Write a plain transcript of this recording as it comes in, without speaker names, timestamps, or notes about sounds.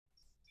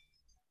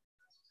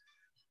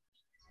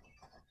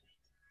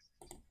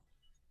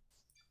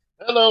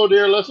Hello,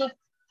 dear listener.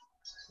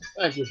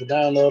 Thank you for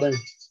downloading,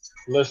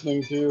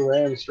 listening to,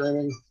 and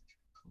streaming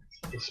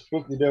the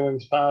Spooky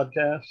Doings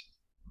podcast.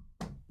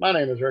 My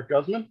name is Rick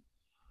Guzman.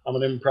 I'm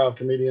an improv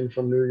comedian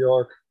from New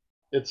York.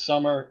 It's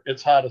summer,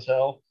 it's hot as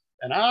hell,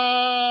 and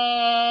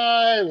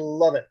I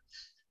love it.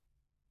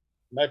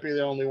 Might be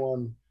the only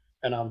one,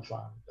 and I'm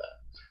fine with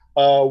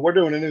that. We're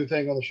doing a new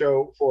thing on the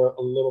show for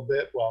a little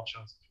bit while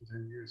Chelsea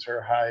continues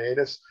her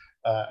hiatus,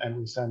 and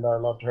we send our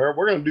love to her.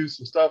 We're going to do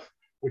some stuff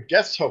with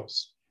guest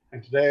hosts.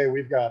 And today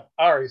we've got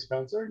Ari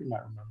Spencer. You might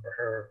remember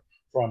her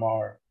from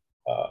our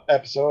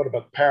episode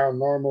about the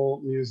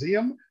Paranormal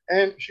Museum.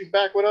 And she's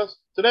back with us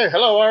today.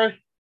 Hello, Ari.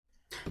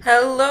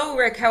 Hello,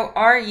 Rick. How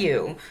are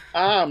you?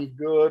 I'm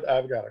good.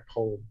 I've got a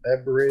cold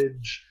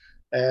beverage,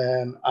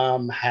 and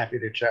I'm happy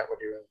to chat with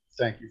you.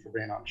 Thank you for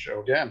being on the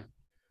show again.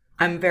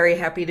 I'm very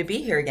happy to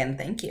be here again.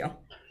 Thank you.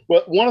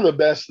 Well, one of the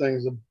best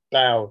things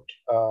about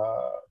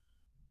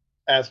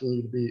asking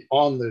you to be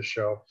on this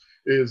show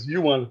is you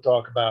want to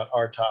talk about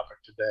our topic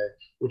today,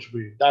 which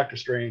will be Doctor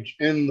Strange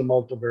in the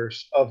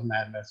Multiverse of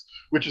Madness,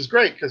 which is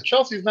great because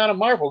Chelsea's not a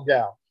Marvel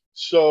gal.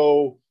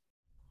 So,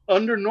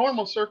 under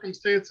normal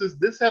circumstances,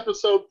 this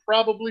episode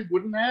probably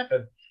wouldn't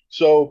happen.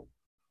 So,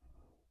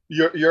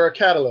 you're a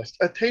catalyst,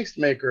 a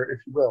tastemaker, if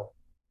you will.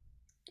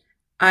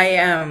 I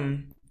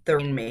am the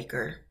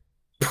maker.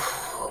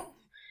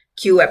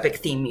 Cue epic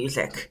theme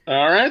music.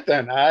 All right,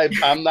 then.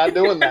 I'm not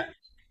doing that.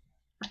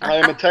 I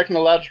am a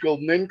technological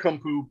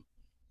nincompoop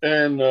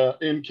and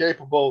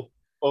incapable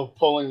of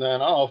pulling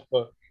that off.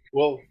 But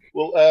we'll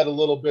add a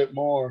little bit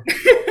more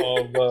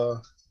of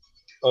the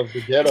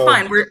It's ghetto.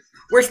 fine.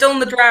 We're still in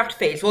the draft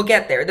phase. We'll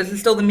get there. This is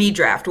still the me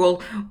draft.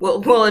 We'll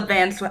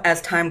advance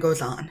as time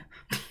goes on.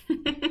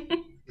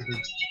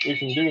 We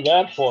can do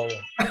that for you,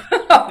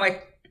 Oh my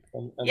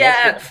and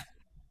yes.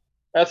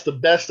 that's the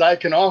best I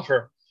can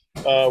offer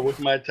with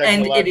my And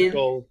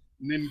technological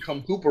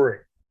nincompoopery.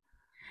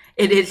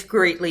 it is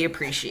greatly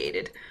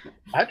appreciated.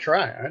 I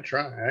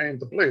ain't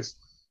the place.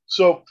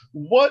 So,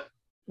 what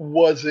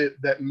was it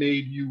that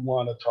made you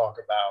want to talk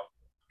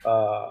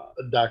about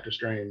Doctor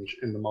Strange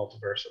in the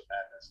Multiverse of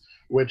Madness?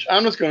 Which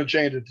I'm just going to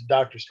change it to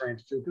Doctor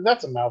Strange too, because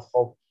that's a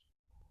mouthful.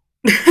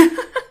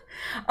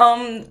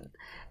 um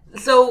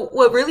so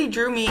what really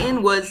drew me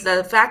in was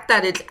the fact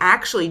that it's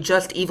actually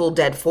just Evil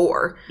Dead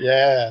 4.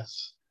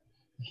 Yes,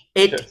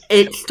 It yes.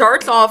 it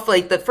starts off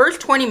like the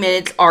first 20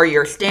 minutes are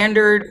your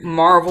standard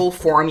Marvel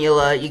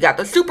formula. You got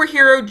the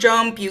superhero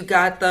jump, you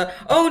got the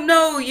oh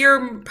no,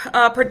 your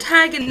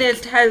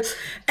protagonist has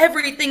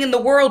everything in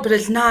the world but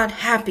is not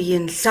happy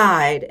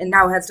inside and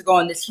now has to go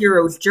on this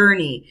hero's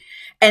journey.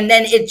 And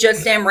then it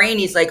just Sam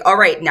Raimi's like, "All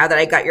right, now that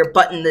I got your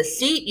butt in the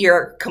seat,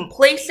 you're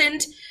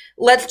complacent.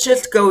 Let's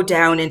just go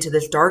down into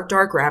this dark,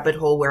 dark rabbit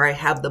hole where I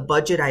have the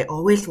budget I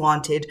always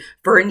wanted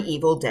for an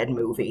Evil Dead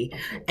movie."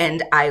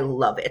 And I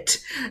love it.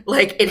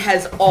 Like it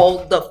has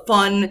all the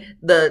fun,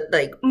 the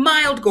like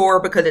mild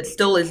gore because it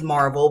still is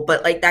Marvel,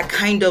 but like that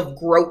kind of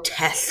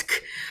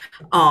grotesque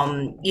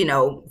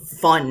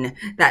fun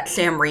that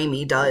Sam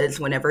Raimi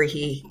does whenever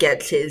he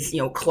gets his,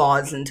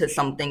 claws into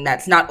something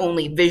that's not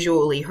only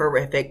visually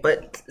horrific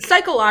but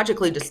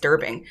psychologically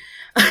disturbing.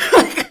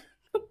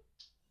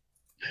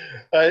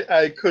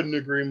 I couldn't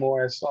agree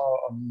more. I saw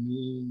a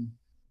meme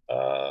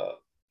uh,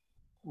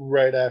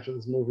 right after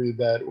this movie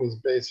that was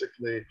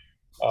basically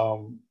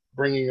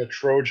bringing a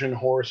Trojan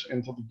horse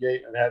into the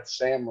gate and had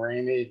Sam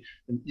Raimi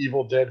and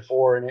Evil Dead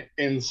 4 and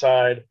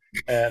inside,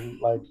 and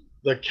like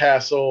the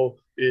castle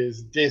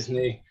is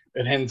Disney,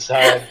 and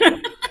inside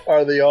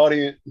are the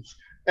audience,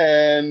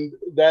 and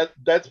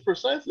that's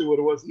precisely what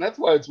it was, and that's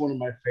why it's one of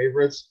my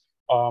favorites.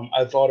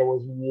 I thought it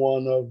was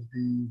one of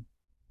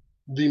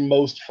the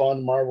most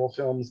fun Marvel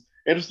films.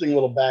 Interesting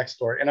little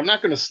backstory, and I'm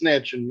not going to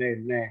snitch and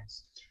name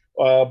names,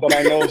 but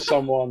I know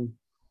someone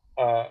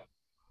uh,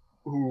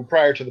 who,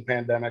 prior to the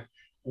pandemic,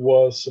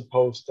 was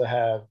supposed to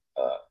have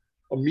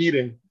a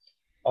meeting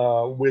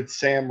with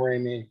Sam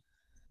Raimi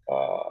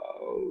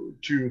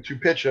to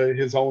pitch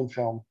his own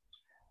film,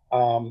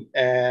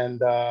 and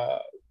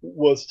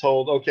was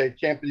told, okay,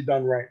 can't be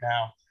done right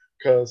now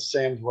because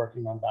Sam's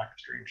working on Doctor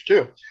Strange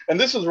too. And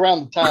this was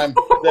around the time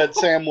that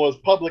Sam was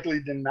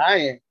publicly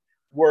denying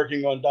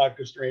working on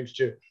Doctor Strange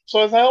too.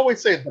 So as I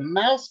always say, the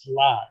mouse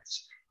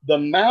lies. The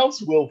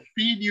mouse will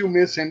feed you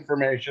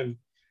misinformation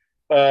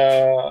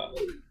uh,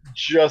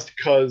 just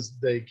because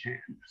they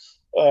can.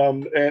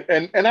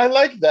 And I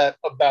like that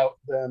about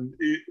them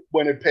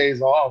when it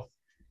pays off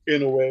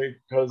in a way,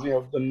 because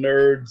the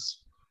nerds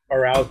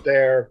are out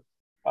there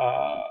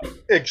uh,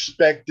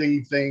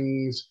 expecting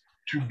things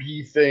to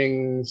be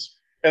things,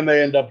 and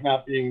they end up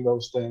not being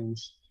those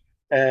things.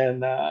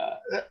 And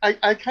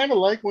I kind of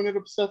like when it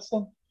upsets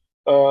them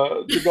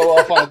to go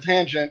off on a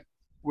tangent,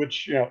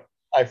 which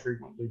I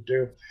frequently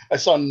do. I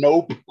saw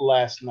Nope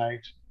last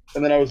night,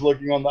 and then I was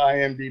looking on the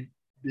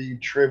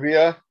IMDb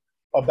trivia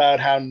about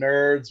how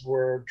nerds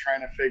were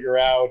trying to figure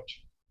out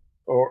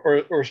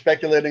or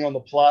speculating on the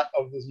plot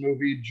of this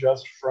movie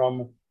just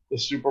from the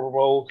Super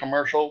Bowl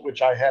commercial,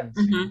 which I hadn't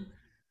seen.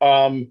 Mhm.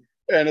 Um,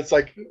 And it's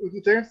like,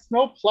 there's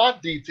no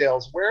plot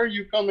details. Where are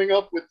you coming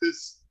up with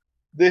this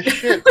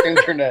shit,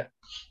 internet?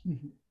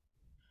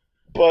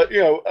 But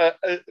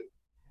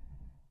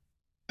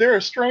there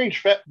are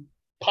strange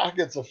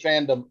pockets of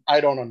fandom I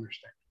don't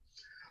understand.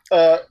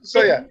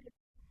 So yeah,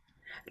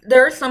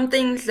 There are some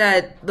things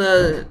that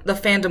the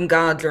fandom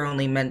gods are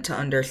only meant to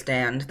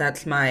understand.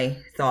 That's my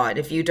thought.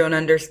 If you don't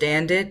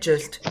understand it,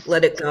 just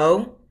let it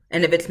go.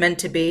 And if it's meant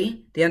to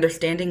be, the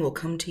understanding will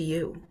come to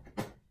you.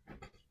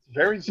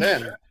 very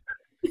zen.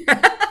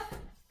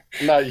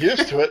 I'm not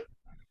used to it,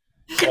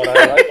 but I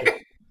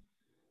like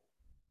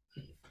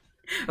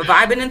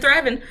Vibing and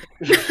thriving.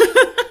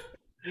 it.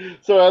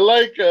 So I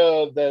like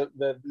that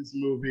this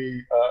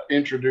movie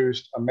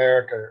introduced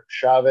America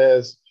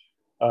Chavez,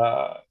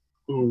 uh,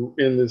 who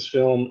in this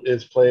film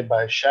is played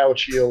by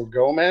Xiao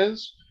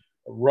Gomez,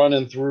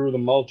 running through the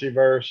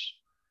multiverse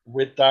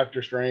with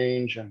Doctor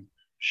Strange, and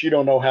she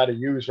don't know how to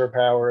use her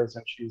powers,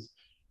 and she's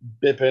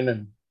bipping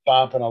and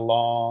bopping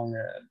along,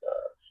 and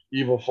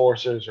evil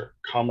forces are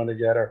coming to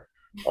get her.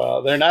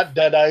 They're not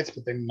deadites,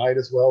 but they might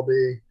as well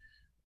be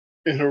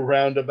in a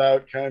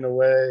roundabout kind of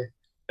way.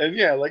 And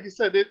yeah, like you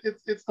said,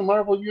 it's the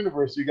Marvel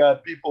universe. You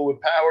got people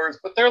with powers,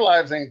 but their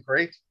lives ain't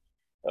great.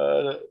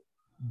 Uh,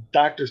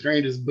 Doctor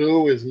Strange's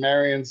boo is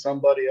marrying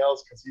somebody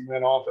else because he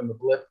went off in the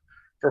blip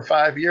for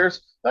 5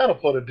 years. That'll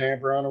put a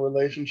damper on a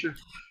relationship.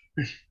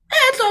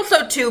 It's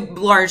also too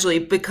largely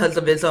because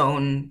of his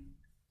own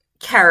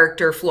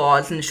character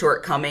flaws and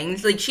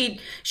shortcomings. Like she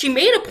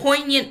made a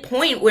poignant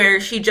point where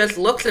she just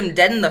looks him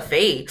dead in the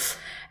face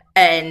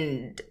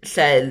and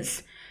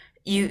says,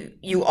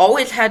 you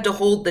always had to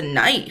hold the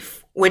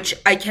knife, which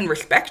I can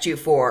respect you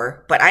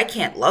for, but I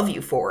can't love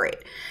you for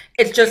it.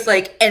 It's just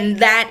like, and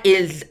that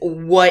is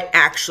what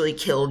actually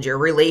killed your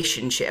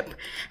relationship.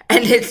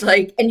 And it's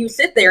like, and you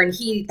sit there and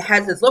he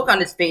has this look on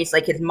his face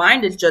like his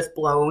mind is just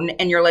blown.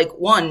 And you're like,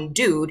 one,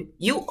 dude,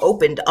 you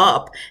opened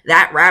up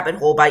that rabbit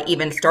hole by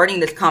even starting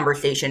this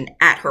conversation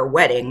at her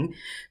wedding.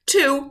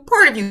 Two,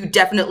 part of you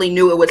definitely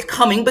knew it was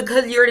coming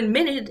because you're an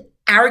admitted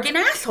arrogant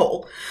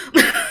asshole.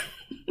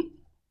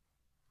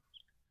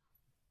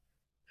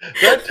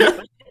 That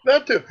too.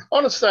 That too.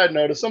 On a side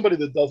note, as somebody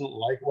that doesn't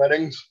like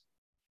weddings,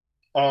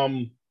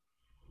 um,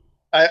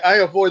 I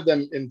avoid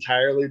them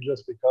entirely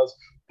just because.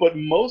 But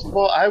most of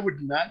all, I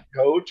would not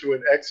go to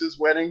an ex's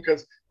wedding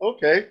because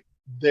okay,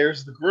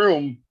 there's the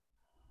groom,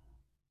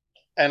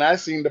 and I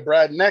seen the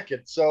bride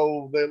naked.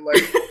 So they're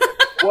like,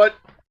 what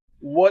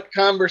what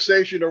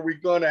conversation are we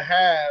gonna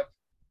have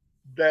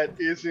that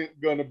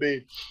isn't gonna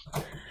be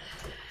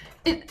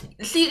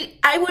See,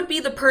 I would be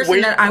the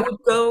person wait? that I would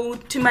go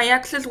to my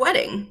ex's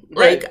wedding.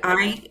 Right.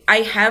 Like I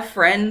have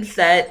friends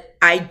that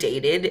I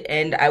dated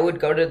and I would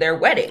go to their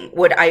wedding.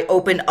 Would I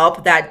open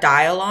up that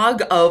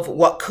dialogue of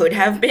what could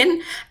have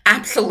been?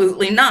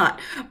 Absolutely not.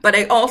 But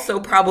I also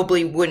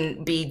probably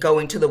wouldn't be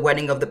going to the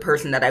wedding of the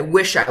person that I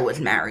wish I was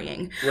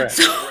marrying. Right.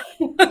 So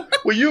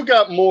Well, you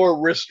got more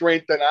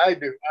restraint than I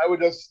do. I would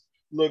just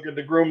look at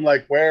the groom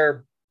like,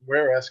 where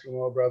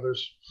Eskimo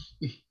brothers?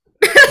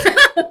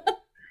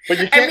 But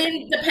you I can't.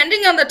 mean,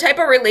 depending on the type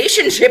of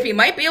relationship, you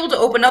might be able to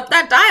open up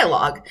that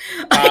dialogue.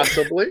 Like,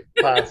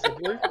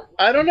 Possibly.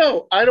 I don't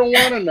know. I don't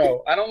want to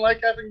know. I don't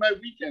like having my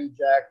weekend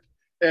jacked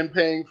and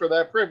paying for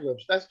that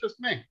privilege. That's just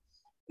me.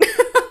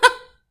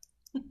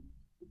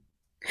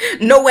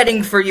 no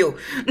wedding for you.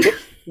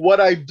 What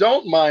I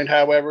don't mind,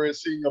 however,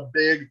 is seeing a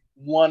big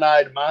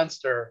one-eyed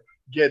monster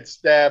get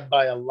stabbed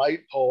by a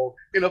light pole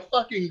in a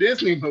fucking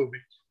Disney movie.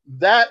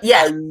 That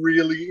I Yes,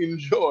 really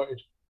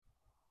enjoyed.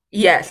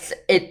 yes,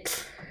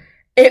 it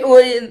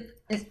was.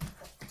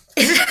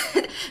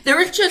 there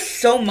was just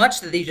so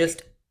much that they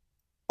just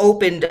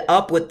opened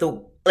up with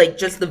the like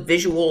just the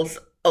visuals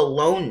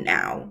alone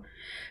now.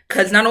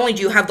 Because not only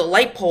do you have the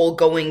light pole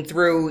going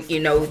through,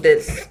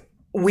 this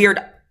weird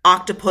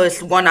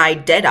octopus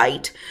one-eyed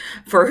deadite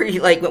for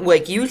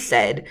like you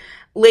said.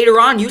 Later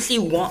on, you see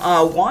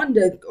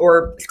Wanda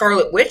or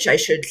Scarlet Witch, I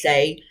should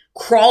say,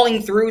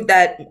 crawling through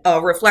that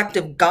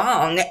reflective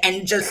gong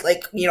and just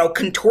like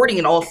contorting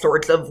in all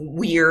sorts of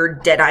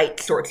weird deadite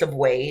sorts of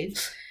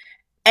ways.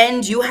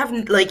 And you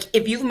haven't like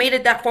if you've made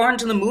it that far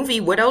into the movie,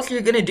 what else are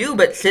you gonna do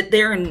but sit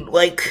there and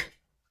like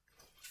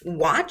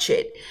watch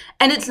it?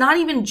 And it's not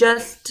even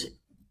just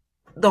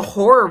the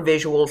horror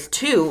visuals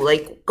too.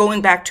 Like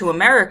going back to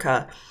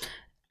America,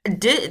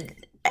 did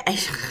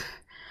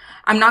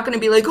I'm not going to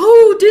be like,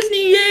 oh,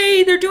 Disney,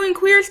 yay, they're doing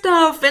queer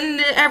stuff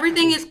and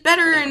everything is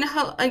better and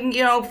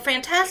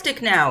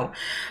fantastic now.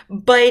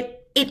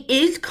 But it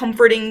is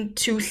comforting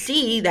to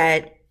see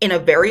that in a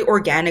very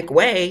organic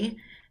way,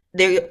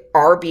 they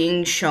are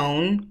being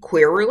shown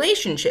queer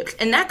relationships.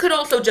 And that could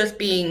also just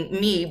be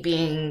me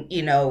being,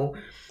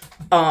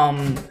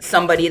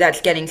 somebody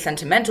that's getting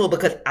sentimental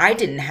because I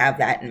didn't have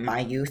that in my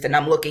youth. And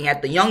I'm looking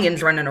at the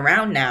youngins running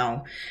around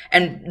now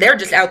and they're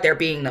just out there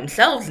being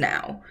themselves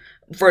now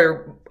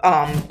for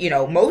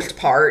most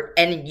part,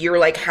 and you're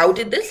like, how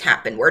did this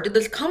happen, where did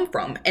this come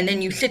from? And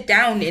then you sit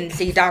down and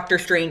see Doctor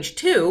Strange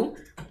 2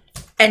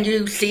 and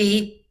you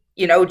see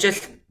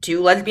just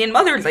two lesbian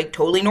mothers, like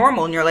totally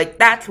normal, and you're like,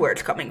 that's where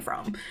it's coming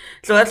from.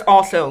 So that's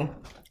also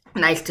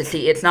nice to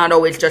see. It's not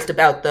always just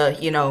about the,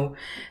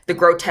 the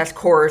grotesque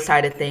horror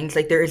side of things.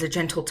 Like there is a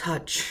gentle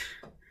touch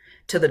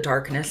to the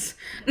darkness.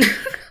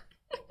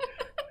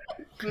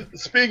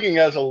 Speaking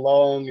as a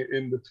long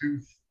in the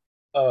tooth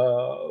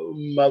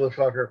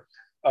motherfucker,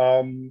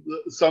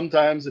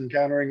 sometimes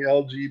encountering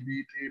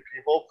LGBT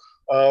people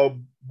uh,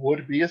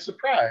 would be a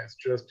surprise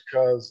just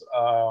because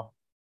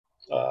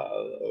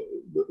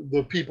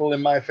the people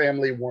in my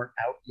family weren't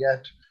out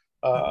yet.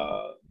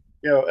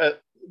 You know,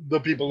 the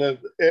people that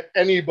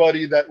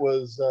anybody that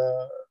was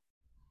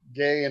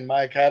gay in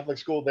my Catholic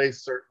school, they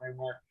certainly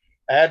weren't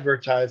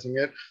advertising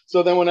it.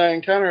 So then when I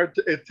encounter it,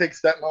 it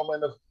takes that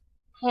moment of,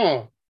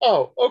 huh,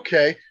 oh,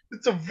 okay.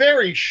 It's a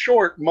very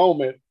short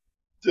moment,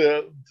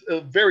 to a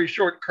very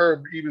short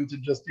curve, even to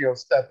just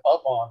step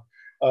up on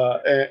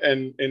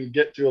and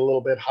get to a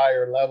little bit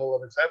higher level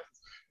of acceptance.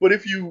 But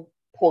if you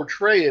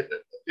portray it,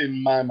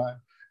 in my mind,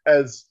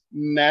 as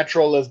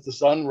natural as the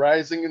sun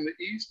rising in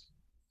the east,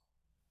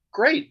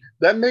 great.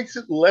 That makes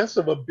it less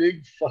of a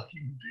big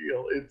fucking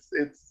deal.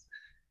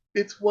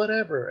 It's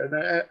whatever,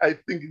 and I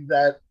think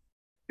that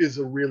is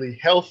a really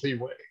healthy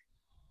way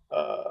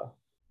uh,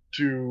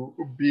 to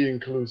be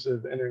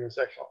inclusive and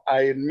intersectional.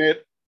 I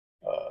admit,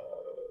 uh,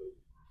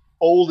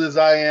 old as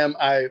I am,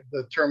 I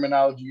the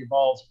terminology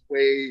evolves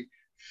way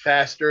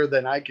faster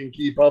than I can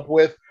keep up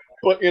with.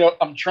 But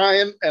I'm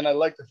trying, and I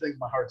like to think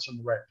my heart's in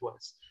the right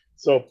place.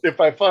 So if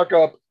I fuck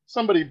up,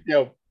 somebody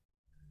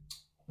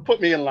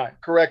put me in line,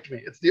 correct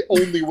me. It's the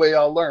only way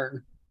I'll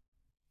learn.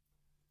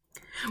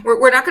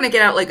 We're not going to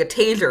get out like a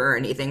taser or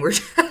anything.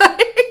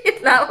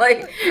 It's not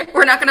like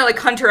we're not going to like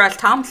Hunter S.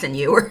 Thompson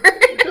you.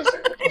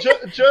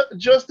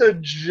 Just a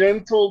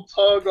gentle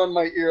tug on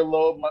my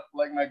earlobe,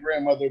 like my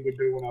grandmother would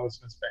do when I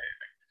was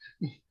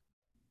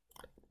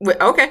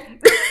misbehaving. Okay.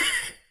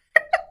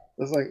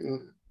 It's like,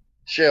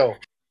 chill,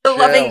 The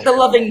chill.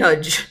 loving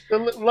nudge. The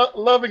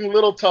loving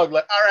little tug,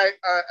 like, all right,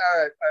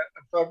 I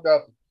fucked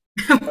up.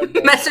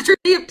 Message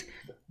received.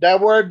 That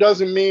word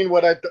doesn't mean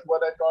what I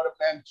thought it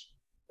meant,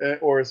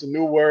 or it's a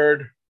new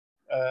word.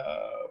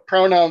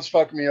 Pronouns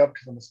fuck me up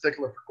because I'm a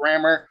stickler for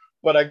grammar,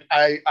 but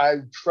I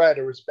try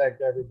to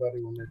respect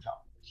everybody when they're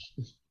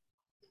talking.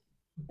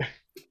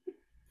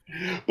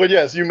 But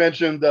yes, you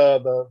mentioned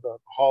the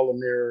Hall of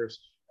Mirrors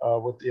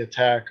with the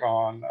attack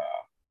on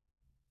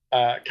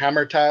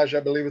Camertage,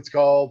 I believe it's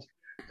called,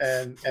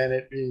 and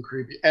it being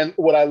creepy. And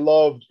what I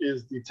loved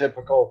is the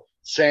typical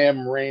Sam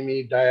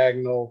Raimi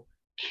diagonal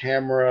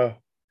camera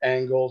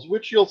angles,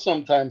 which you'll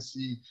sometimes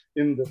see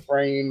in the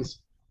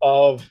frames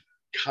of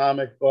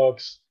comic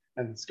books,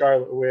 and the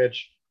Scarlet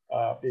Witch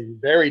being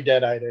very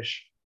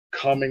deadite-ish,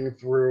 coming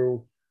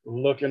through,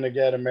 looking to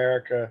get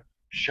America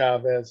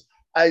Chavez.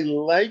 I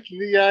like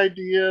the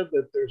idea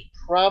that there's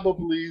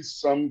probably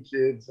some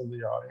kids in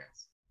the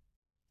audience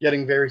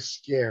getting very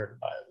scared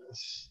by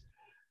this.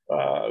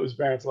 Whose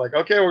parents are like,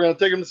 okay, we're going to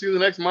take them to see the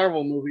next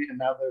Marvel movie, and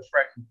now they're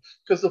frightened.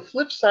 Because the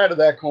flip side of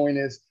that coin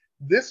is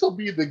this will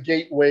be the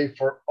gateway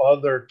for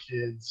other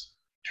kids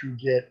to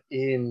get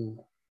into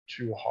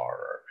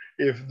horror.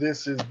 If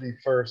this is the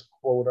first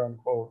quote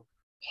unquote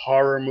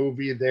horror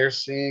movie they're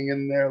seeing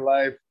in their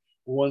life,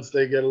 once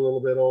they get a little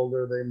bit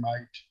older, they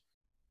might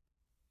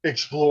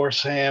explore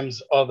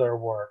Sam's other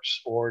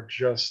works or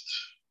just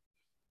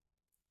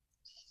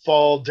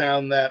fall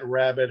down that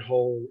rabbit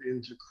hole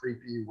into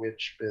creepy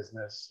witch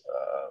business.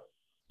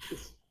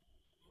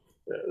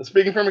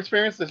 Speaking from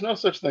experience, there's no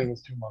such thing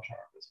as too much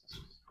horror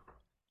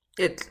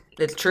business.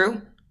 It's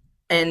true,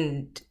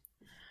 and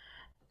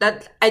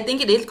that I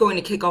think it is going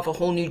to kick off a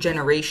whole new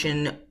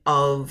generation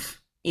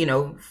of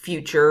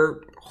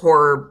future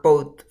horror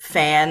both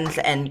fans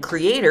and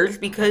creators,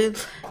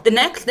 because the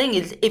next thing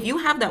is if you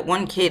have that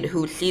one kid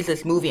who sees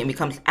this movie and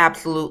becomes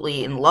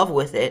absolutely in love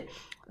with it,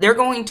 they're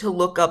going to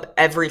look up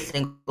every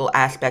single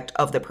aspect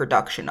of the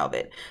production of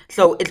it.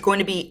 So it's going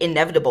to be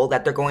inevitable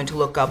that they're going to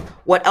look up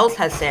what else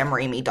has Sam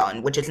Raimi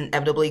done, which is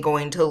inevitably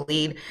going to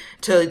lead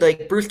to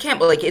like Bruce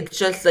Campbell. Like it's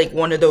just like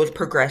one of those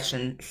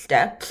progression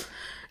steps.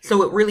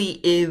 So it really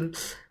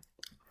is.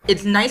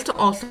 It's nice to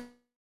also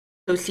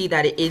see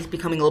that it is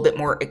becoming a little bit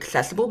more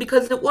accessible,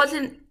 because it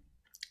wasn't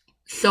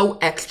so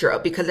extra,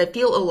 because I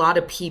feel a lot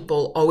of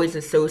people always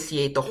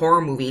associate the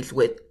horror movies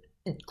with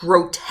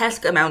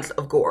grotesque amounts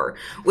of gore,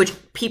 which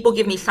people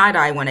give me side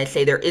eye when I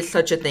say there is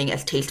such a thing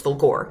as tasteful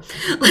gore.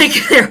 Like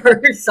there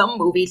are some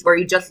movies where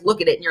you just look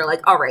at it and you're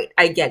like, all right,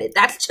 I get it.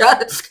 That's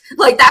just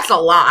like, that's a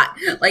lot.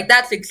 Like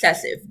that's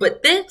excessive.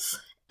 But this,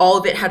 all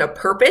of it had a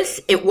purpose.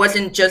 It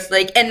wasn't just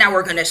like, and now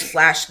we're going to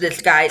slash this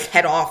guy's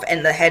head off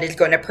and the head is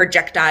going to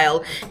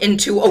projectile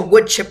into a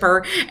wood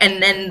chipper, and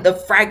then the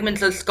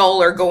fragments of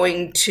skull are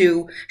going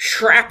to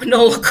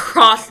shrapnel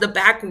across the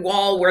back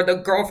wall where the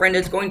girlfriend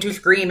is going to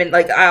scream, and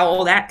like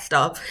all that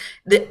stuff.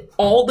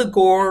 All the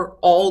gore,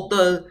 all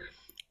the,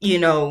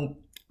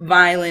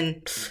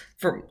 violence,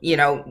 for,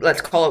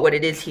 let's call it what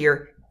it is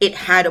here. It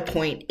had a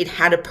point, it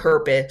had a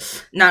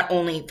purpose, not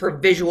only for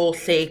visual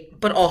sake,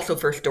 but also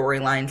for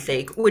storyline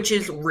sake, which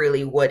is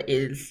really what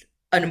is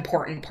an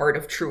important part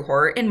of true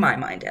horror, in my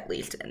mind at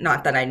least.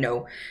 Not that I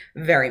know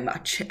very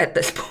much at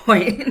this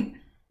point.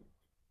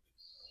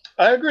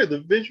 I agree. The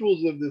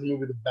visuals of this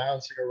movie, the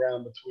bouncing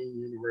around between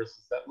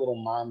universes, that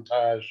little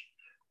montage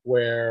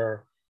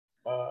where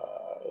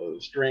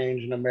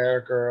Strange and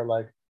America are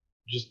like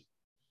just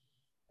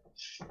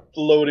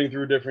floating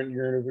through different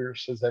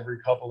universes every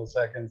couple of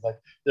seconds. Like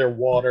their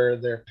water,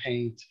 their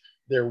paint,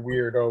 their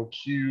weirdo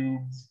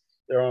cubes.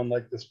 They're on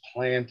like this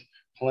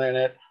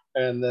planet,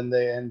 and then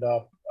they end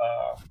up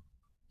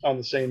on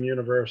the same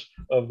universe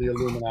of the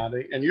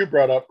Illuminati. And you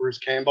brought up Bruce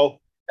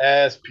Campbell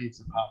as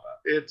Pizza Papa.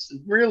 It's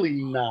really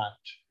not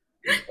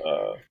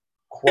uh,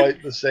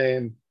 quite the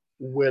same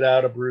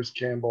without a Bruce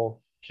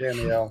Campbell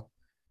cameo.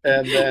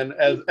 And then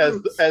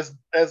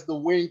as the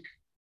wink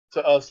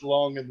to us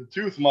long in the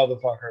tooth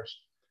motherfuckers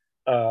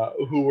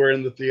who were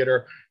in the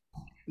theater,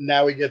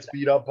 now he gets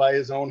beat up by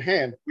his own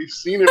hand. We've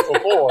seen it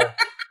before,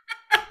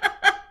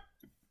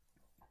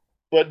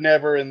 but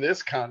never in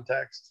this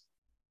context.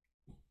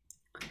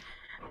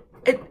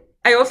 It,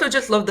 I also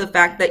just love the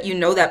fact that you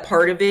know that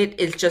part of it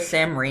is just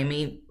Sam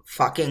Raimi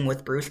fucking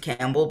with Bruce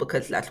Campbell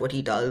because that's what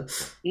he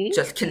does,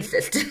 just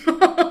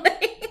consistently.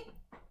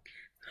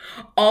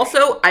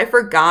 Also, I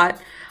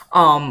forgot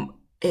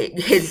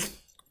his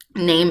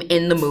name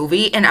in the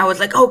movie, and I was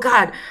like, "Oh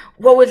God,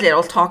 what was it?" I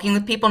was talking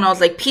with people, and I was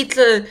like,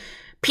 Pizza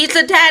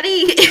Daddy,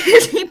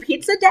 is he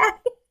Pizza Daddy?"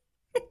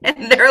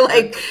 And they're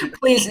like,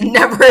 "Please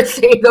never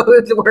say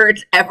those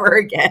words ever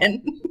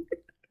again."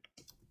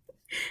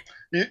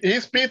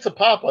 He's Pizza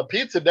Papa,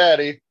 Pizza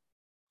Daddy.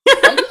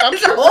 I'm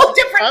It's a sure. whole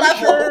different I'm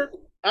level. sure.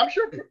 I'm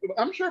sure.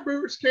 I'm sure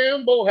Bruce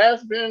Campbell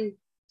has been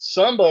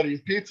somebody's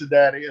pizza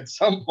daddy at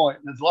some point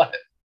in his life.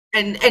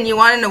 And you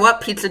want to know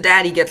what Pizza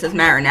Daddy gets his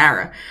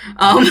marinara?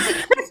 Um,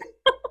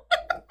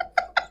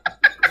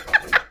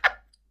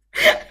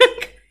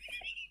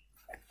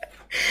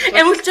 and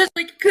it was just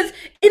like because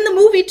in the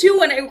movie too,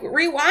 when I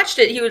rewatched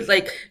it, he was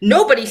like,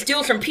 "Nobody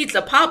steals from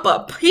Pizza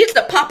Papa.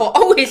 Pizza Papa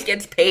always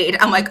gets paid."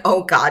 I'm like,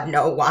 "Oh God,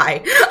 no!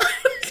 Why?"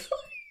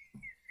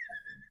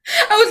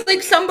 I was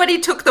like, somebody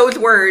took those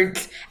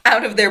words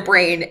out of their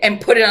brain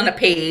and put it on a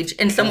page,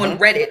 and someone Uh-huh.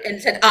 read it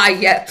and said, "Ah,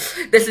 yeah,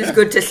 this is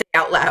good to say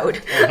out loud."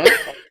 Uh-huh.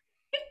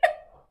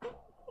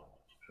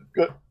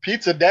 Good.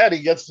 Pizza Daddy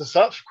gets the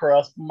stuffed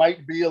crust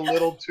might be a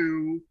little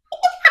too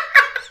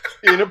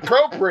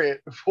inappropriate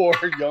for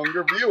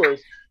younger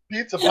viewers.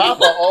 Pizza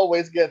Papa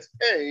always gets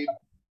paid.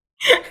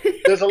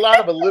 There's a lot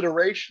of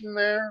alliteration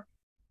there.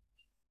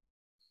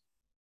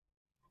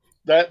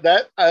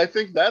 That I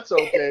think that's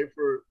okay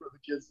for the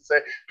kids to say.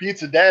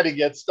 Pizza Daddy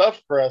gets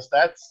stuffed crust.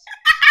 That's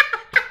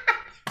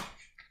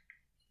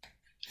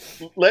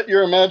let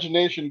your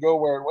imagination go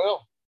where it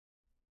will.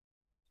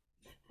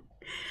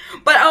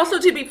 But also,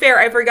 to be fair,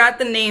 I forgot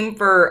the name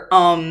for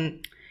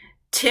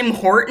Tim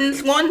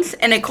Hortons once,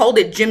 and I called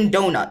it Jim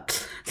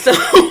Donuts. So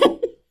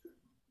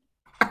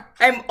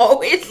I'm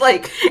always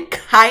like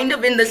kind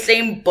of in the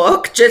same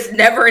book, just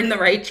never in the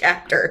right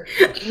chapter.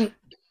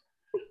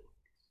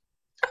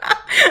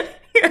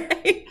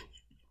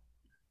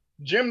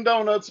 Jim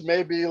Donuts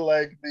may be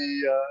like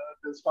the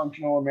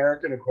dysfunctional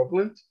American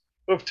equivalent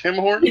of Tim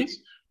Hortons.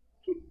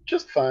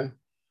 Just fine.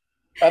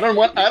 I don't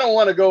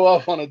want to go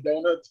off on a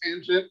donut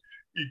tangent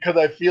because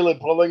I feel it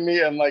pulling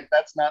me, and like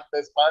that's not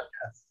this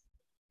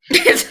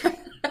podcast.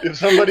 If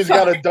somebody's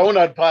got a Sorry.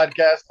 donut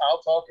podcast,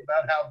 I'll talk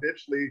about how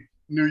bitchly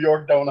New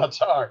York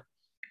donuts are.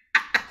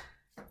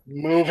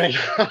 Moving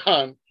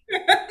on.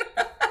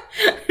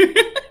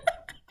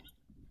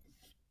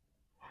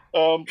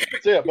 So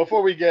yeah,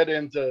 before we get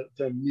into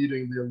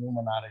meeting the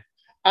Illuminati,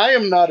 I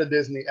am not a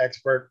Disney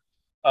expert,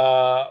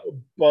 uh,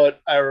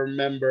 but I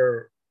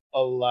remember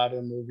a lot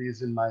of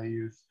movies in my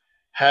youth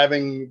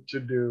having to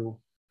do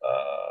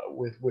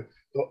with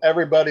so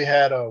everybody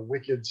had a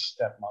wicked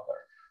stepmother.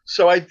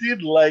 So I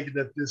did like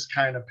that this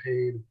kind of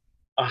paid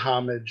a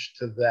homage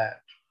to that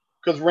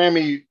because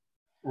Rami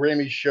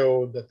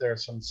showed that there are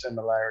some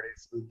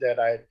similarities. The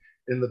Deadite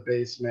in the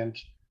basement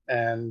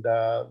and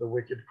the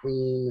Wicked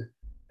Queen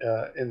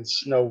in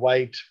Snow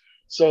White.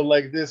 So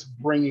like this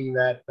bringing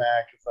that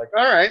back, it's like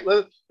all right,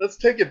 let's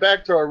take it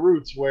back to our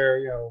roots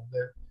where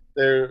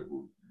there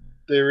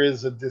there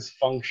is a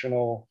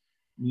dysfunctional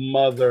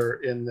mother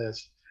in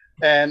this,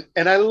 and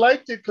I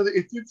liked it because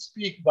it did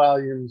speak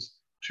volumes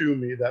to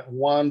me that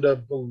Wanda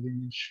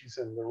believes she's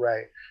in the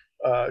right.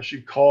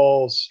 She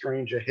calls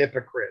Strange a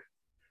hypocrite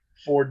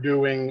for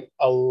doing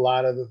a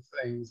lot of the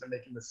things and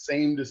making the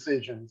same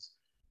decisions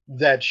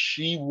that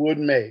she would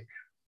make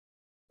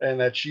and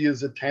that she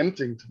is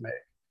attempting to make.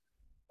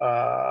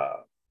 Uh,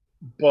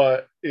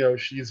 but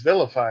she's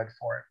vilified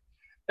for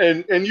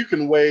it, and you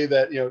can weigh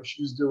that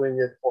she's doing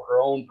it for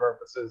her own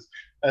purposes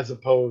as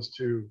opposed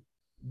to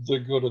the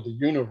good of the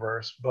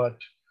universe. But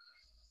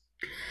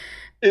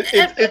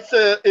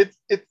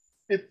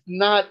it's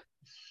not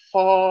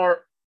far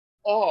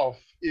off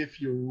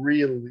if you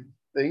really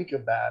think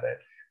about it.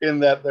 In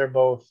that they're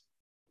both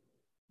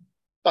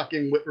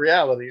fucking with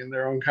reality in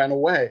their own kind of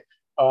way.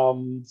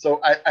 So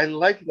I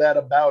like that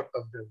about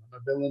a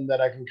villain that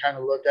I can kind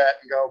of look at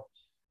and go,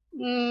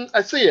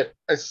 I see it.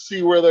 I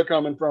see where they're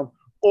coming from.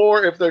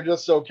 Or if they're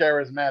just so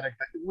charismatic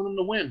that you want them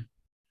to win.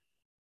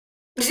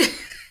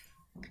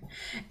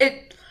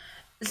 it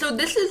so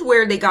this is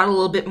where they got a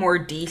little bit more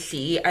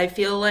DC, I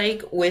feel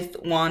like, with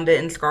Wanda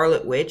and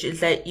Scarlet Witch, is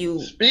that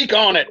Speak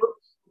on it.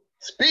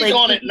 Speak like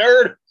on it,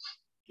 nerd.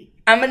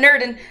 I'm a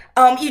nerd,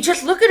 and you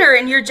just look at her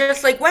and you're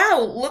just like,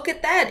 wow, look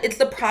at that. It's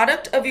the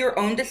product of your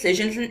own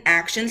decisions and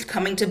actions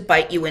coming to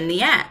bite you in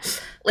the ass.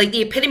 Like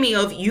the epitome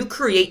of you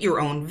create your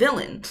own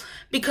villain.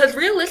 Because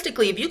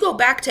realistically, if you go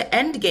back to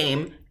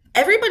Endgame,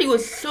 everybody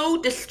was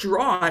so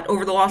distraught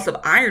over the loss of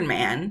Iron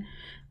Man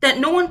that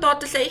no one thought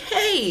to say,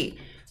 hey,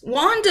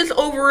 Wanda's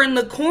over in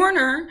the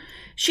corner.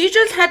 She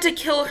just had to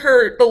kill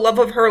the love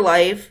of her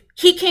life.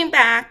 He came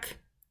back,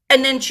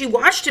 and then she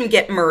watched him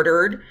get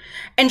murdered,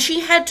 and she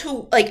had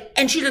to, like,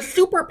 and she's a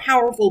super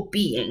powerful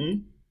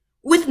being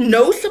with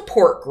no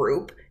support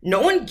group,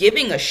 no one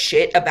giving a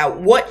shit about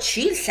what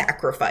she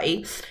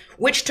sacrificed,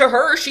 which to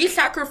her, she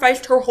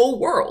sacrificed her whole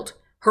world.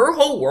 Her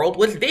whole world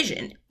was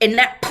Vision, and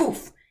that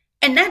poof.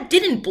 And that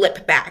didn't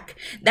blip back.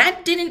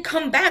 That didn't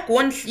come back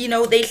once,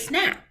 they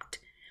snapped.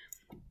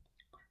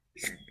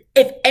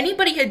 If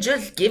anybody had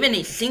just given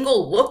a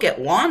single look at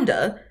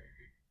Wanda,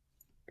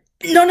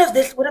 none of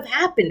this would have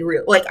happened.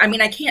 Real, like, I mean,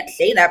 I can't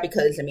say that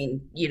because, I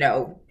mean,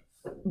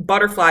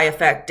 butterfly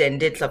effect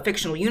and it's a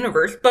fictional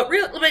universe. But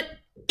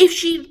if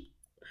she,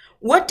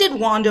 what did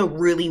Wanda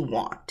really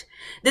want?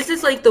 This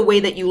is like the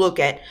way that you look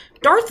at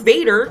Darth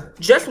Vader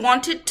just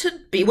wanted to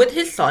be with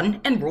his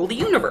son and rule the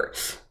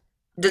universe.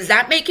 Does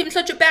that make him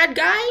such a bad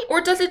guy,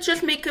 or does it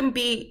just make him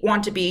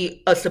want to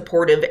be a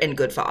supportive and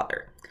good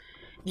father?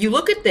 You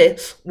look at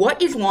this,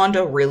 what is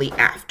Wanda really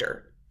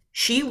after?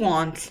 She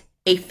wants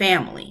a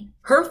family.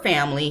 Her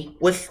family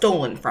was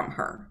stolen from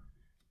her.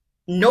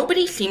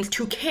 Nobody seems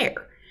to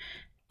care.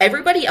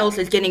 Everybody else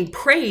is getting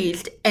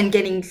praised and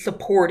getting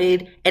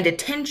supported and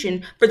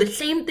attention for the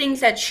same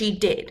things that she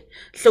did.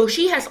 So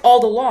she has all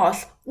the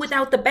loss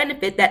without the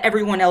benefit that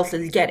everyone else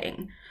is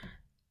getting.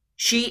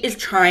 She is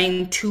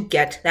trying to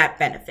get that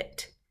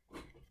benefit,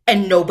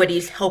 and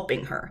nobody's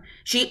helping her.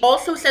 She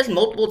also says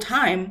multiple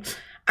times,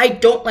 I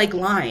don't like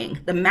lying.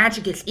 The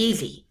magic is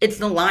easy. It's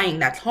the lying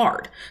that's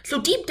hard.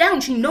 So deep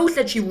down, she knows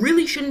that she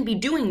really shouldn't be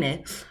doing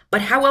this.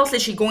 But how else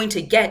is she going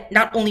to get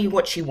not only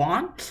what she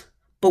wants,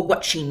 but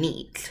what she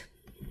needs?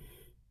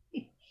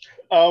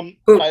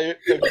 I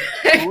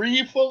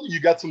agree fully. You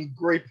got some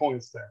great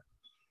points there.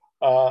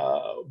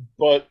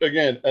 But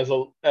again, as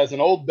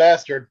an old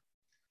bastard,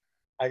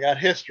 I got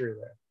history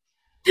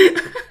there.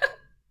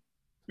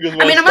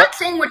 I mean, I'm not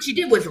saying what she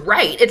did was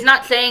right. It's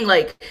not saying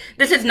like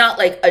this is not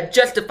like a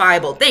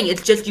justifiable thing.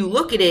 It's just you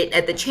look at it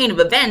at the chain of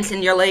events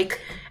and you're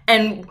like,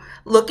 and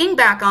looking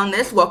back on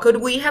this, what could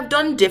we have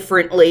done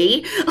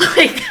differently?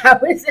 Like, how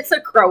is this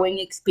a growing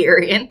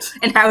experience?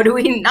 And how do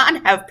we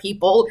not have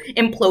people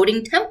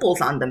imploding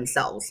temples on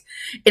themselves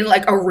in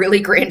like a really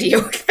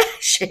grandiose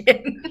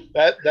fashion?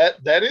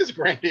 That is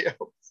grandiose.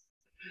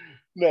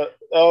 No,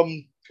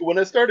 when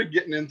I started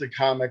getting into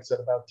comics at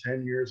about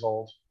 10 years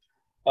old,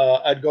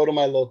 I'd go to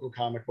my local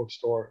comic book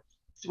store,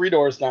 3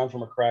 doors down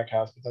from a crack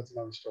house, but that's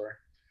another story.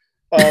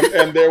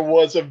 And there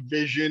was a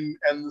Vision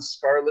and the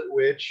Scarlet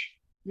Witch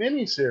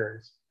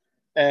miniseries.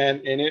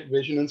 And in it,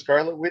 Vision and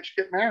Scarlet Witch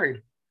get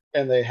married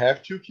and they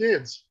have 2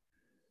 kids.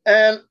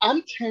 And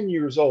I'm 10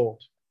 years old.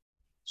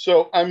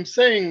 So I'm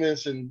saying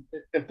this and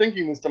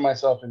thinking this to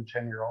myself in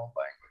 10-year-old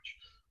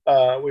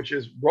language, which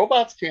is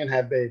robots can't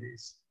have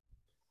babies.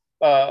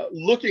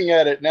 Looking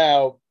at it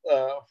now,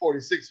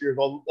 46 years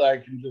old, I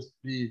can just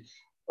be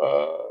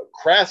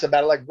crass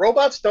about it. Like,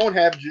 robots don't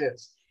have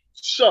jizz.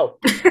 So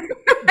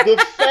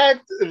the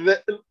fact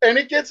that, and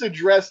it gets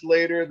addressed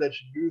later that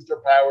she used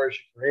her power,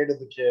 she created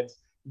the kids.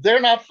 They're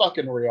not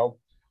fucking real.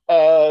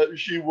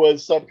 She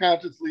was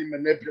subconsciously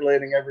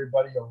manipulating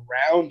everybody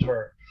around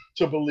her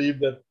to believe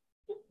that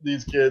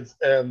these kids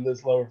and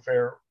this love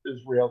affair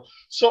is real.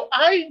 So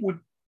I would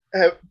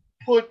have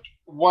put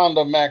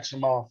Wanda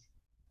Maximoff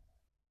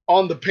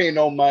on the pay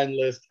no mind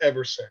list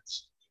ever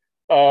since.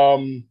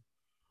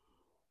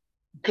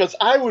 Because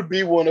I would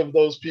be one of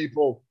those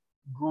people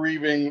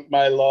grieving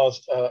my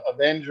lost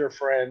Avenger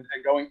friend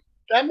and going,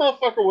 that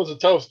motherfucker was a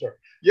toaster.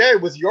 Yeah,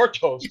 it was your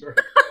toaster.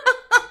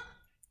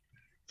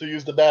 To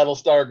use the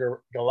Battlestar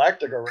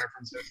Galactica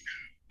references.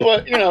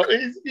 But,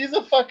 he's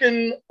a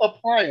fucking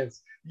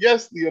appliance.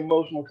 Yes, the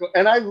emotional.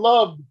 And I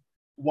loved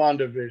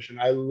WandaVision.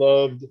 I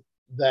loved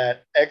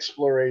that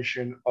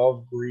exploration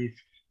of grief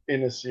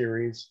in a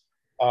series.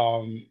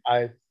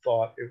 I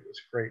thought it was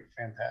great,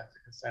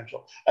 fantastic,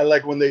 essential. I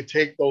like when they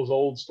take those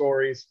old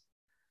stories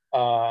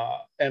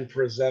and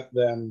present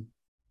them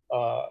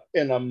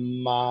in a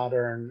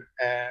modern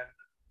and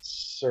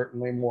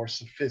certainly more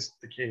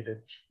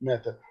sophisticated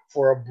method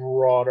for a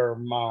broader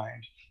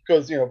mind.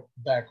 Because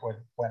back when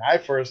I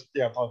first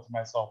thought to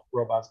myself,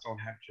 robots don't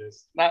have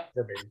jizz, not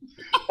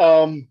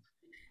verbatim.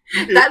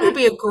 That would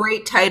be a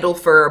great title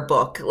for a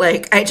book.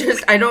 Like, I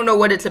don't know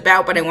what it's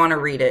about, but I want to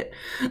read it.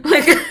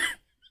 Like,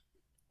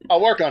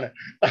 I'll work on it.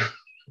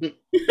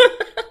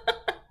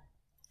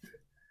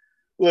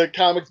 the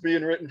comics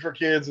being written for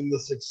kids and the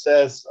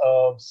success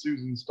of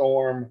Susan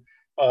Storm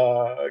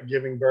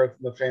giving birth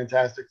to the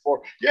Fantastic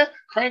Four. Yeah,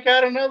 crank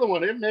out another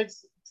one. It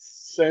makes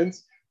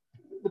sense,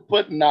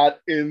 but not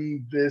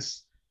in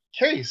this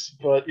case.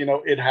 But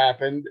it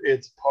happened.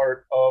 It's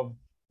part of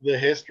the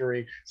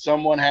history.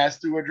 Someone has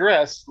to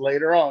address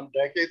later on,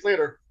 decades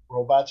later,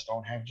 robots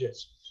don't have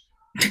jizz.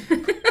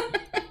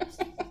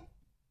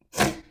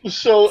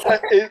 So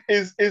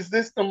is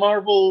this the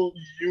Marvel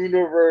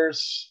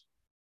Universe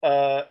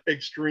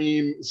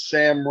extreme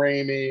Sam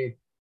Raimi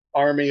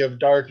Army of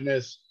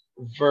Darkness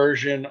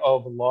version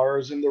of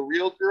Lars and the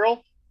Real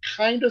Girl?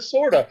 Kind of,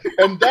 sort of.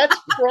 And that's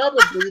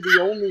probably the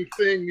only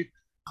thing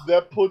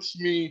that puts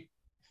me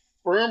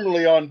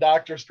firmly on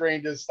Doctor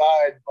Strange's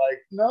side.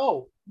 Like,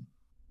 no,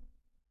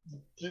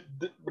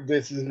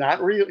 this is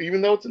not real.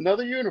 Even though it's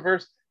another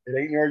universe, it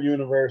ain't your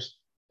universe.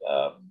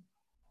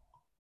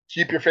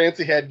 Keep your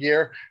fancy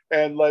headgear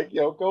and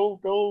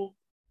go.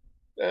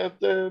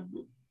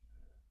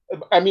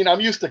 I mean, I'm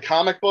used to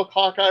comic book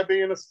Hawkeye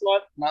being a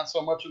slut, not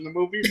so much in the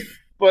movies,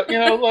 but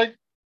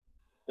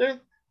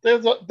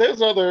there's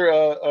there's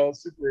other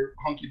super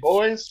hunky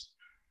boys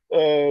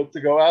to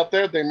go out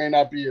there. They may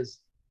not be as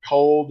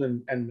cold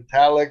and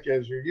metallic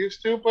as you're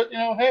used to, but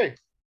hey,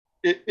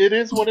 it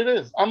is what it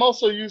is. I'm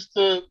also used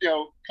to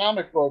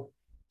comic book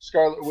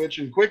Scarlet Witch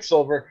and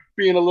Quicksilver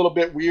being a little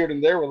bit weird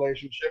in their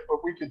relationship,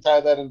 but we can tie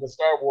that into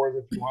Star Wars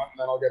if you want, and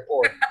then I'll get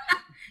bored.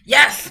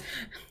 Yes.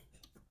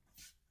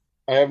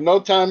 I have no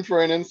time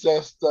for an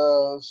incest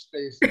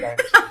space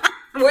dynasty.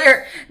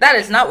 That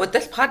is not what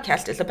this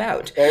podcast is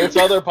about. There's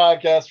other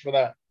podcasts for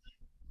that.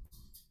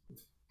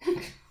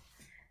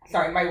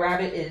 Sorry, my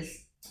rabbit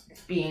is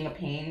being a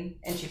pain,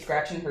 and she's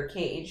scratching her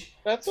cage.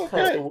 That's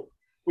okay.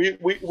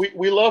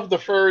 We love the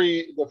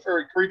furry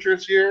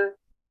creatures here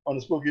on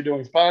the Spooky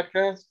Doings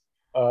podcast.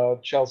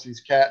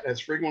 Chelsea's cat has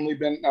frequently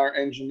been our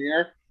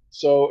engineer.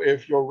 So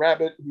if your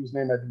rabbit, whose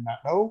name I do not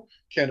know,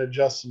 can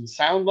adjust some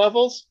sound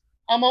levels,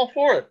 I'm all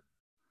for it.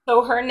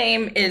 So her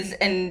name is,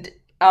 and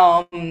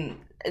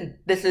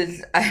this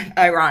is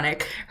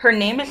ironic. Her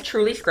name is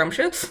Truly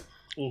Scrumptious.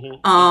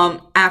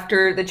 Mm-hmm.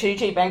 After the Chitty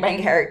Chitty Bang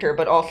Bang character,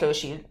 but also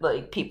she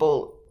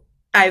people.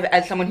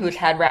 As someone who's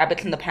had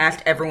rabbits in the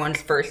past,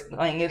 everyone's first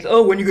thing is,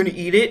 "Oh, when are you gonna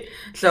eat it?"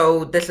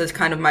 So this is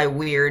kind of my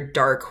weird,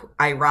 dark,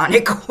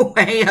 ironic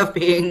way of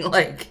being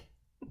like,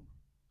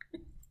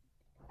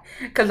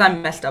 because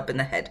I'm messed up in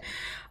the head.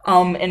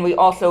 And we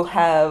also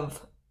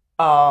have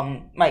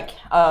one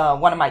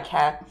of my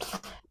cats,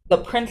 the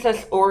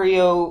Princess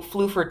Oreo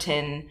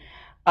Flufferton,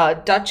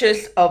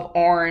 Duchess of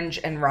Orange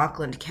and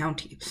Rockland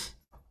counties.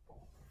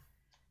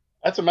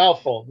 That's a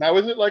mouthful. Now,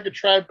 is it like a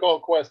Tribe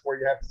Called Quest where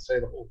you have to say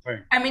the whole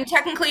thing? I mean,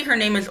 technically her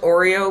name is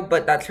Oreo,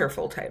 but that's her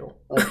full title.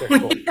 Okay,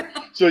 cool.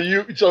 So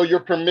you're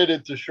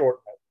permitted to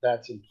shorten it.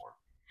 That's important.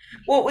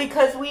 Well,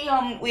 because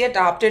we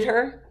adopted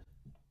her,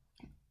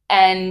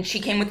 and she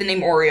came with the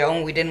name Oreo,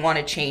 and we didn't want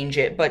to change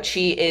it. But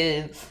she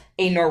is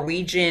a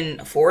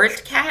Norwegian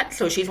forest cat,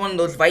 so she's one of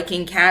those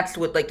Viking cats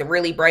with like the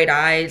really bright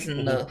eyes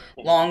and the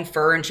long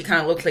fur, and she kind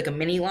of looks like a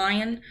mini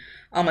lion,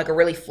 like a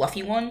really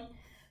fluffy one.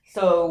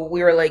 So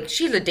we were like,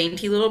 she's a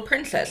dainty little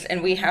princess,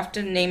 and we have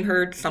to name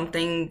her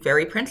something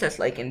very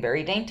princess-like and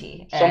very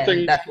dainty.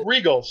 Something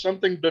regal,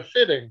 something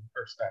befitting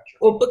her stature.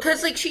 Well,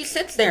 because like she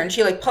sits there and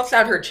she like puffs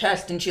out her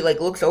chest and she like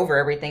looks over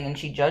everything and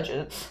she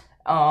judges.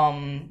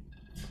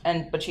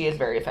 But she is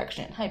very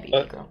affectionate. Hi,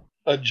 baby girl.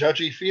 A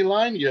judgy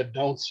feline? You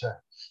don't say.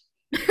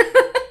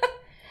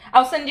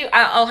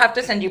 I'll have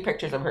to send you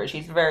pictures of her.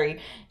 She's very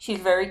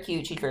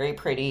cute. She's very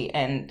pretty,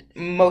 and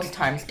most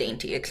times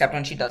dainty, except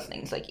when she does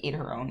things like eat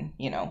her own,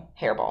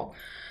 hairball.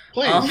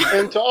 Please,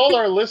 and to all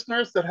our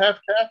listeners that have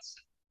cats,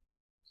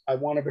 I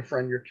want to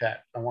befriend your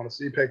cat. I want to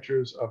see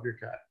pictures of your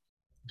cat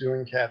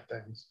doing cat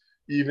things,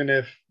 even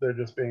if they're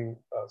just being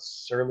a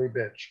surly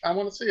bitch. I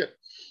want to see it.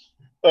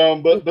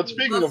 But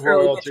speaking of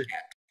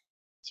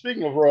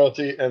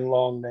royalty and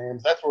long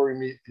names, that's where we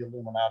meet the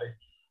Illuminati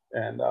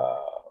and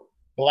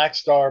Black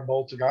Star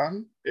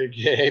Boltagon,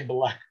 aka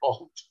Black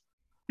Bolt.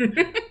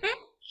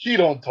 She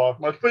don't talk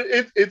much, but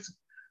it's.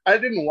 I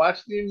didn't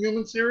watch the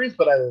Inhuman series,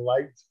 but I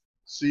liked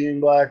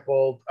seeing Black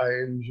Bolt. I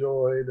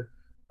enjoyed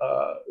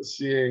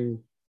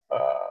seeing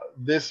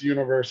this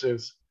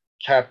universe's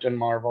Captain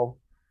Marvel,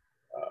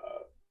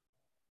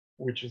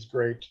 which is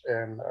great.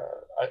 And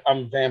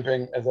I'm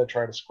vamping as I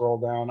try to scroll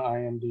down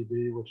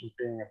IMDb, which is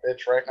being a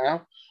bitch right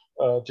now,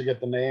 to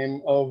get the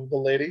name of the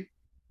lady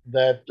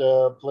that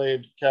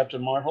played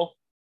Captain Marvel.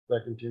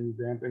 That continued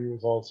vamping. It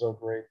was also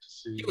great to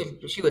see.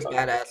 She was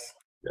badass.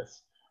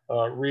 Yes.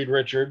 Reed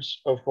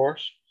Richards, of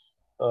course.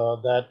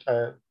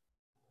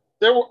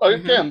 There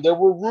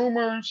were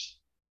rumors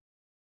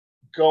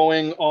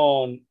going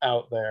on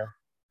out there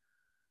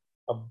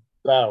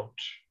about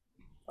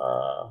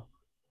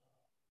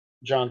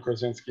John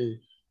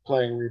Krasinski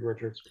playing Reed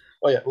Richards.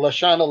 Oh yeah,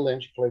 Lashana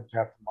Lynch played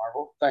Captain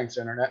Marvel. Thanks,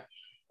 Internet.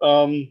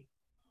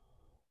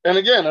 And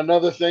again,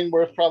 another thing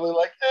where it's probably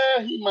like,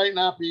 he might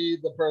not be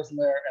the person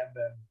there, and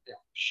then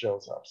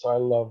shows up. So I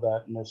love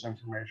that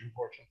misinformation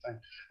portion thing.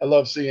 I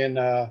love seeing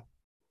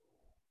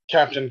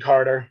Captain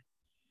Carter,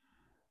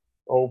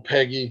 oh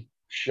Peggy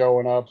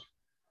showing up,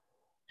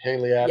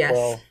 Haley Yes.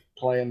 Atwell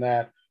playing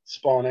that,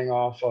 spawning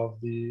off of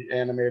the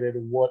animated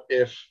What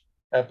If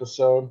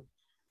episode.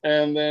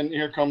 And then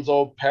here comes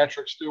old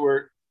Patrick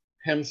Stewart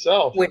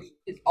himself. Which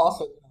is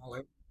also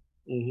smaller.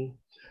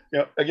 Mm-hmm.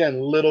 Again,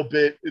 a little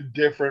bit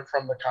different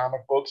from the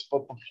comic books,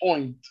 but the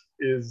point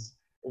is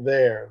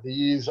there.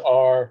 These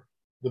are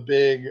the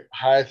big,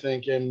 high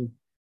thinking,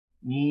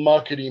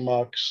 muckety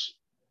mucks,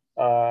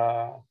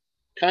 uh,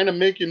 kind of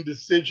making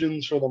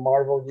decisions for the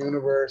Marvel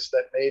universe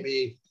that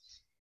maybe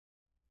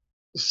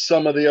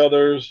some of the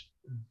others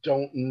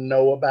don't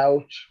know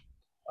about.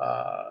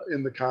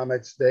 In the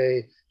comics,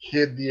 they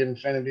hid the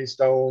Infinity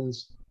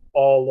Stones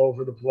all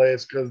over the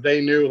place because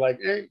they knew, like,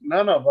 hey,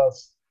 none of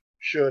us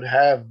should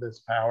have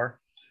this power.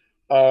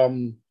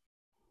 Um,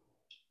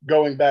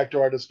 Going back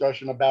to our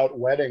discussion about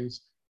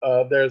weddings,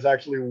 there's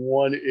actually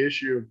one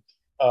issue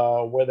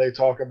where they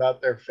talk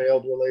about their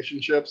failed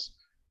relationships.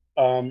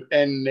 And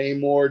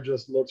Namor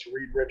just looks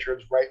Reed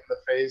Richards right in the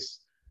face,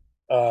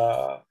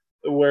 uh,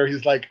 where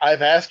he's like,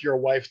 I've asked your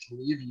wife to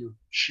leave you.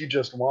 She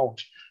just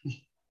won't.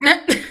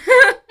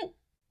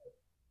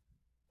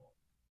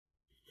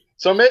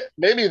 So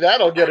maybe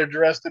that'll get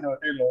addressed in a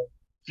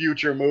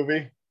future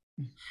movie.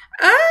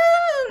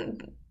 um,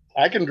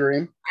 I can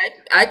dream.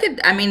 I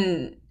could, I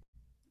mean,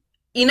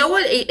 you know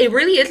what? It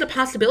really is a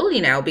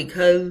possibility now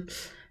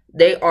because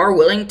they are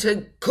willing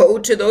to go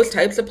to those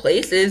types of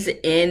places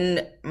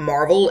in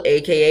Marvel,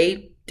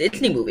 aka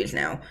Disney movies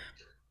now,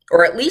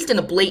 or at least in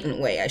a blatant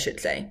way, I should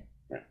say.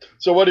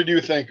 So, what did you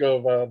think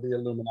of the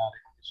Illuminati?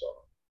 So,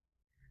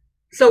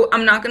 So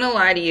I'm not gonna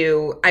lie to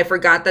you, I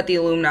forgot that the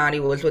Illuminati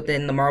was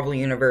within the Marvel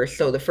universe.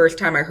 So the first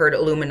time I heard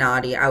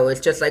Illuminati, I was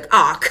just like,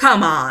 "Ah, oh,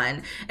 come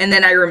on!" And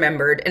then I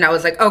remembered, and I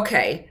was like,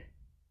 "Okay."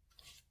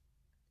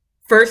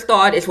 First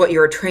thought is what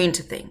you're trained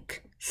to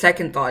think.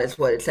 Second thought is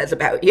what it says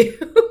about you.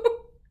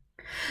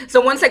 So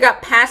once I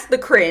got past the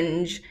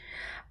cringe,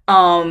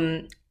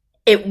 um,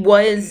 it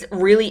was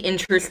really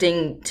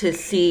interesting to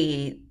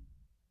see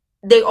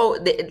they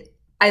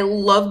I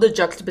love the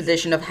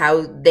juxtaposition of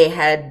how they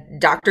had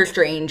Doctor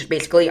Strange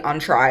basically on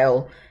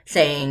trial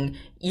saying,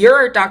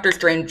 your Doctor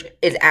Strange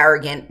is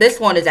arrogant. This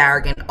one is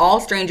arrogant. All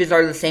strangers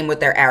are the same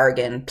with their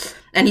arrogance.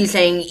 And he's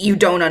saying, you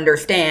don't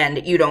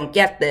understand. You don't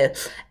get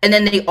this. And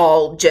then they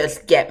all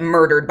just get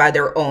murdered by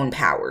their own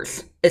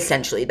powers.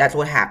 Essentially, that's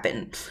what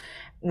happened.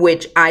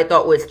 Which I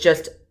thought was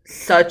just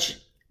such,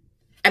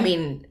 I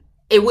mean,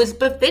 it was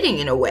befitting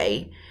in a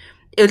way.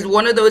 It was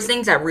one of those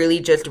things that really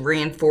just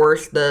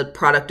reinforced the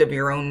product of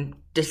your own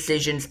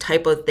decisions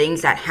type of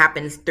things that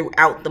happens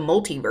throughout the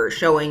multiverse,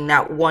 showing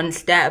that one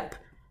step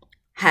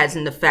has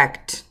an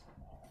effect,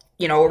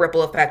 a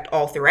ripple effect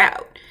all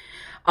throughout.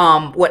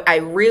 What I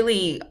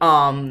really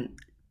found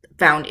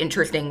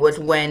interesting was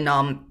when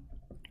oh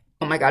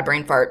my god,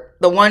 brain fart.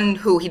 The one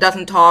who he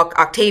doesn't talk,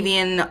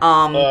 Octavian,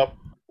 uh,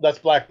 that's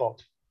Black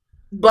Bolt.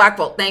 Black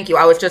Bolt, thank you.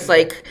 I was just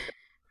like,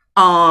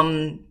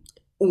 um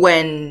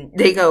when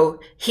they go,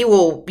 he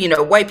will,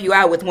 wipe you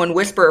out with one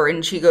whisper,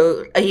 and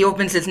he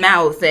opens his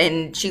mouth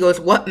and she goes,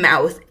 what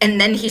mouth? And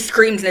then he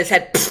screams in his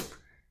head, pfft.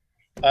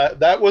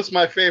 That was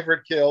my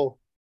favorite kill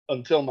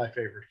until my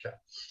favorite kill.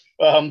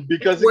 Which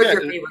Because was your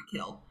again, favorite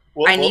kill?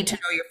 I well, need to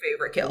know your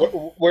favorite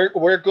kill.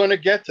 we're going to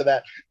get to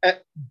that. And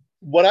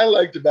what I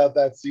liked about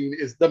that scene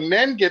is the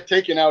men get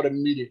taken out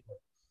immediately,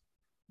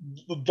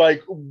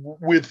 like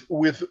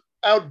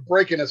without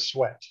breaking a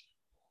sweat.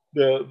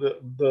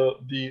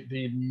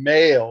 The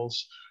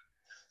males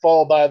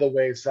fall by the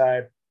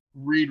wayside.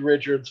 Reed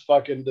Richards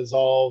fucking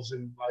dissolves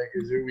in like a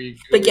zooey gooey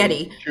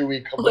Spaghetti.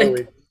 chewy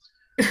kablooey.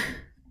 Like,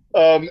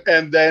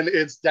 And then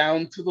it's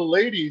down to the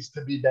ladies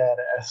to be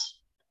badass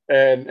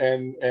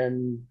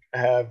and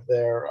have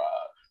their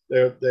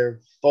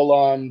full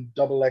on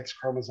double X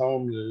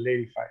chromosome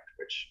lady fight,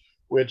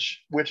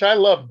 which I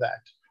love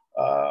that.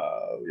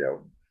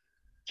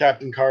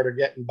 Captain Carter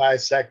getting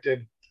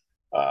bisected,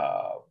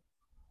 uh,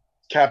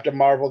 Captain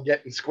Marvel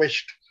getting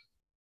squished.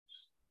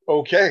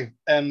 Okay,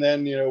 and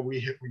then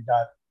we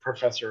got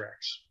Professor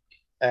X,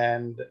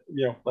 and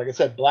like I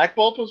said, Black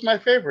Bolt was my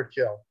favorite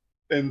kill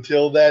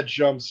until that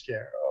jump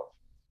scare of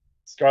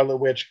Scarlet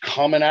Witch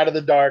coming out of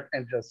the dark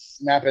and just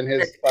snapping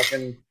his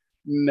fucking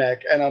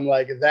neck, and I'm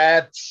like,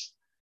 that's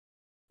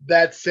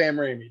Sam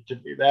Raimi to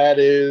me. That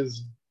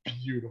is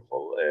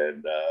beautiful,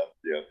 and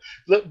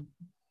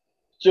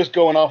just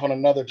going off on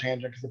another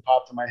tangent because it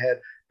popped in my head.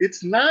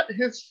 It's not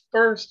his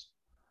first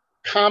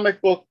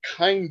comic book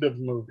kind of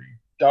movie.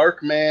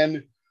 Dark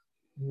Man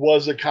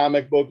was a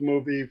comic book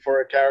movie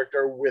for a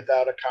character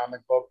without a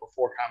comic book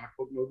before comic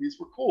book movies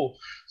were cool.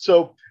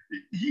 So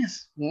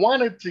he's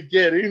wanted to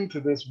get into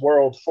this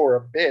world for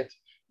a bit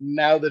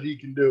now that he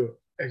can do it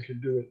and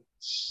can do it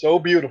so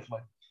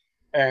beautifully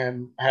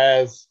and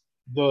has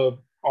the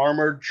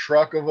armored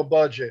truck of a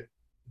budget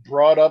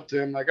brought up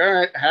to him like, all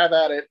right, have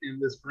at it in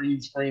this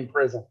green screen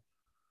prison.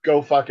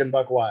 Go fucking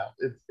buck wild.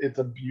 It's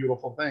a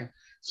beautiful thing.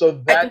 So I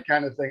that think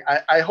kind of thing.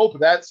 I hope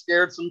that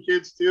scared some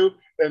kids too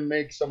and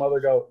make some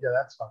other go, yeah,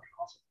 that's fucking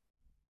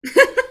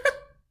awesome.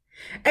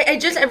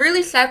 I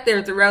really sat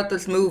there throughout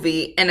this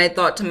movie and I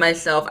thought to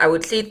myself, I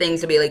would see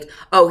things and be like,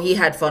 oh, he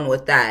had fun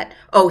with that.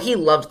 Oh, he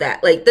loved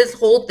that. Like this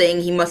whole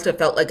thing, he must have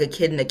felt like a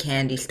kid in a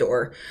candy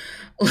store.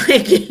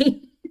 Like,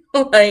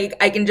 like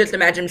I can just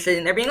imagine him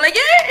sitting there being like,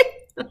 yay!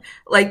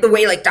 Like the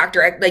way like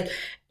Dr. X, like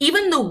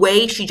even the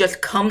way she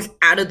just comes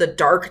out of the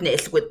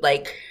darkness with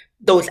like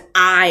those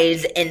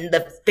eyes and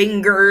the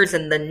fingers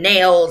and the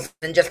nails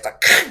and just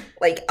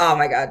like oh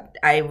my god,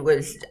 I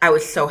was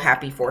so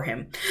happy for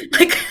him.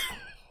 Like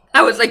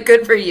I was like,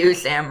 good for you,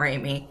 Sam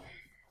Raimi.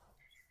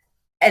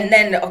 And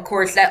then, of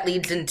course, that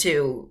leads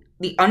into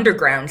the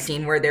underground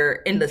scene where they're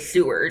in the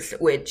sewers,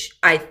 which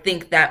I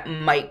think that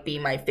might be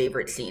my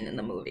favorite scene in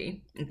the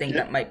movie. I think Yeah,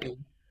 that might be.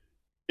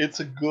 it's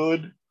a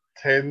good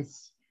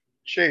tense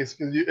chase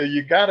because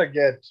you gotta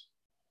get.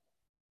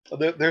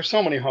 There's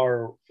so many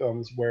horror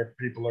films where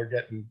people are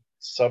getting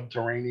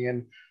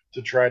subterranean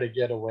to try to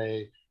get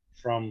away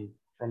from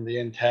the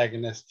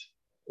antagonist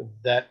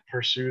that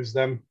pursues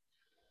them,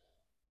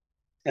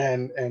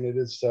 and it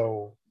is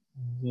so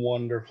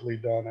wonderfully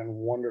done and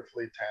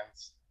wonderfully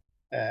tense.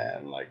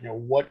 And like,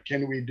 what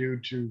can we do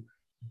to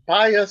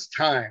buy us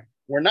time?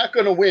 We're not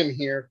going to win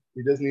here.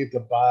 We just need to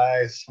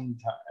buy some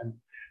time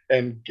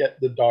and get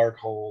the dark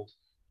hold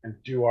and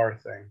do our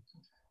thing,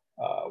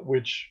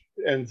 which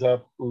ends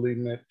up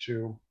leading it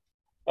to,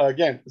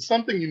 again,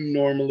 something you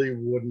normally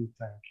wouldn't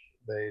think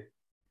they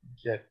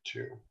get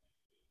to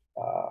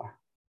uh,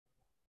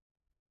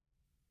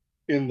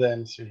 in the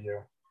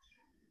MCU.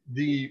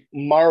 The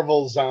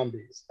Marvel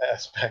zombies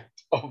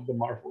aspect of the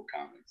Marvel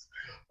comics.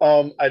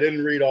 I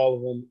didn't read all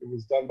of them. It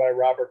was done by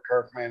Robert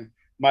Kirkman.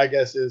 My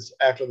guess is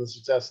after the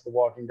success of The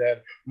Walking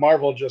Dead,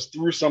 Marvel just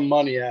threw some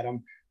money at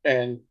him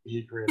and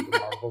he created the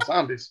Marvel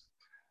zombies.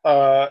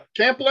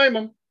 Can't blame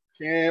him.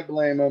 Can't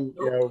blame him.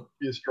 Nope.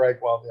 You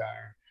strike while the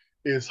iron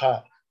is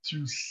hot.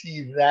 To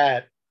see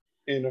that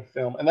in a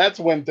film, and that's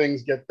when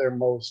things get their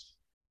most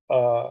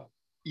uh,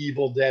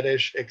 Evil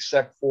Deadish,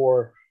 except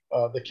for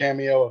the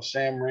cameo of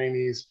Sam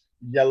Raimi's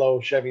yellow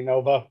Chevy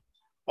Nova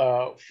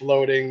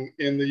floating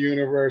in the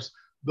universe.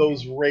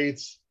 Those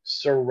wraiths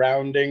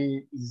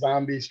surrounding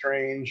Zombie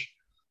Strange.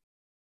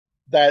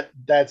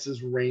 That's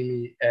as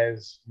Raimi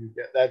as you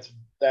get. That's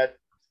that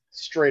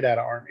straight out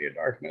of Army of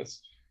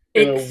Darkness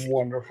in a It's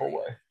wonderful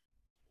way.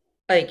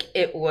 like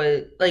it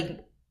was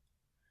like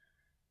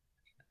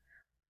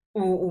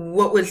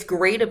what was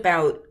great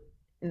about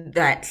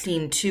that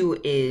scene too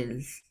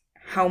is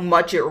how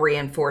much it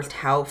reinforced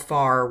how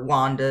far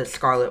Wanda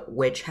Scarlet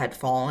Witch had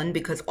fallen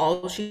because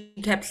all she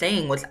kept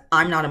saying was,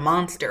 I'm not a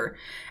monster.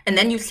 And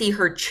then you see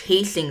her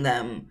chasing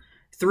them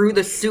through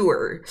the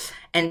sewer,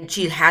 and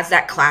she has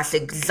that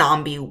classic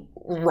zombie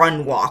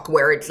run walk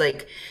where it's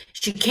like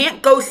she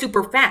can't go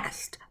super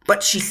fast,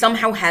 but she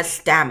somehow has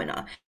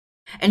stamina.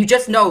 And you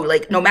just know,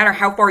 like, no matter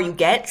how far you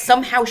get,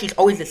 somehow she's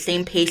always the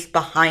same pace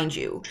behind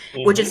you,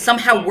 which is Mm-hmm.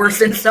 somehow worse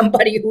than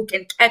somebody who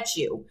can catch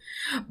you.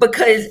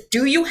 Because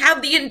do you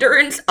have the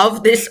endurance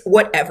of this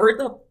whatever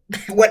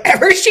the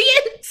whatever she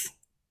is?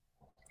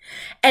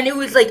 And it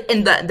was like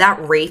in that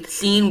wraith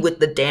scene with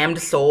the damned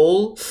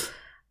soul,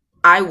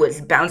 I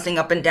was bouncing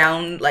up and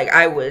down like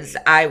I was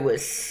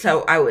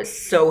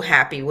so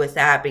happy with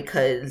that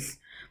because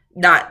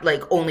not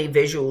like only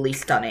visually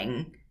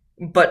stunning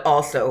but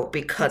also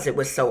because it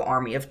was so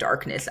Army of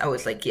Darkness. I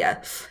was like,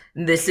 yeah,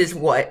 this is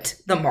what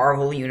the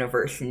Marvel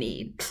universe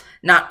needs.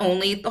 Not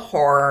only the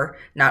horror,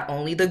 not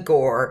only the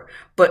gore,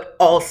 but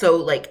also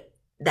like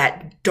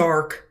that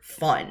dark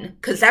fun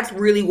cuz that's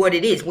really what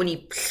it is when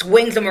he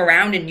swings them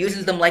around and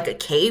uses them like a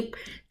cape.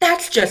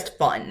 That's just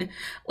fun.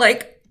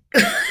 Like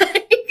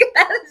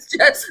that's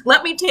just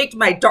let me take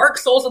my dark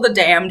souls of the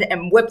damned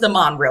and whip them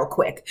on real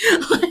quick.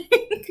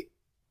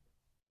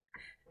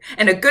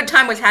 And a good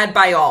time was had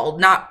by all.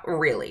 Not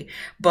really,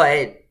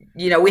 but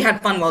we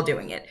had fun while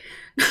doing it.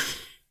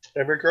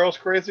 Every girl's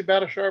crazy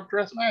about a sharp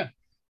dressed man.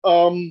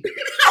 Um,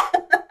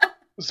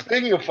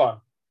 Speaking of fun,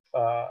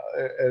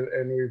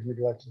 and we've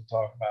neglected to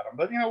talk about him,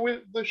 but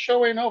the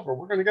show ain't over.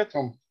 We're going to get to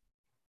him.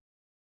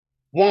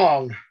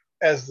 Wong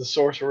as the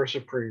Sorcerer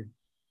Supreme.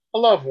 I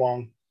love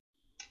Wong.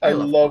 I I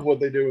love love Wong. what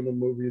they do in the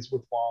movies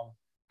with Wong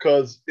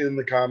because in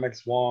the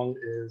comics, Wong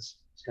is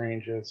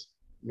Strange's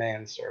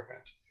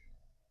manservant.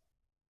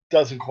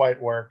 Doesn't quite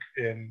work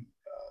in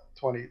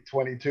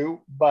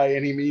 2022 by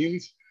any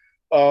means,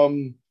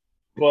 um,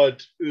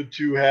 but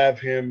to have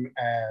him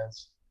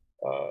as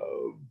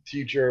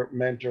teacher,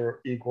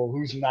 mentor, equal,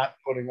 who's not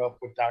putting up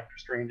with Doctor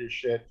Strange's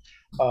shit,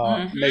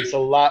 makes Mm-hmm. a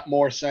lot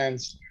more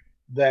sense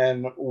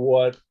than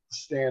what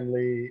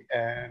Stanley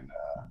and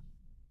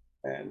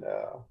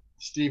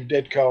Steve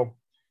Ditko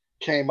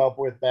came up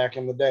with back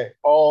in the day.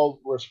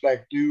 All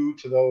respect due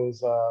to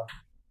those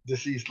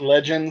deceased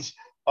legends,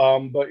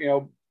 but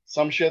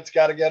some shit's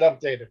got to get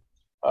updated.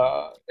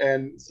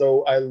 And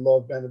so I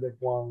love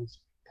Benedict Wong's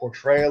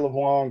portrayal of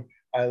Wong.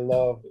 I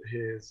love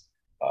his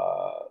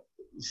uh,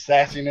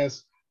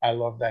 sassiness. I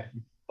love that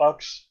he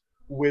fucks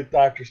with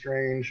Doctor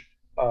Strange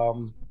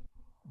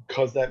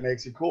because that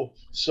makes it cool.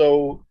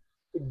 So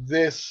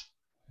this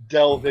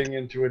delving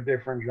into a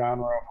different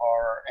genre of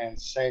horror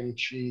and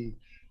Shang-Chi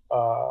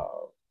uh,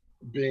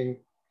 being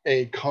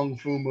a kung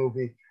fu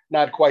movie,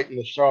 not quite in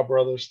the Shaw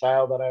Brothers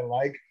style that I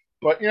like,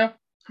 but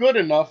good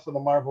enough for the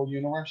Marvel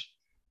universe.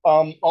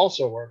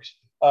 Also works.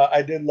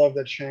 I did love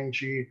that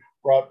Shang-Chi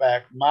brought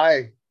back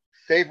my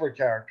favorite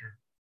character,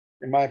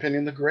 in my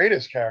opinion, the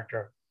greatest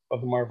character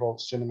of the Marvel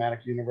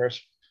Cinematic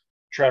Universe,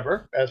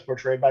 Trevor, as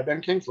portrayed by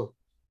Ben Kingsley.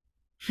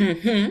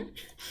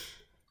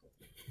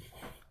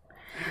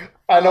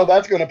 I know um,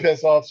 that's going to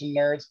piss off some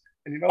nerds,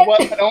 and you know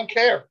what? I don't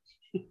care.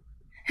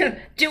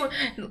 do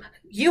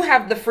you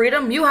have the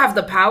freedom? You have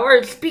the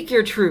power. Speak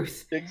your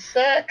truth.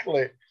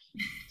 Exactly.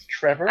 It's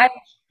I, Trevor.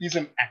 He's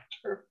an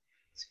actor.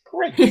 It's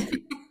great.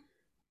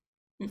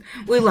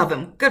 we love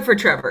him. Good for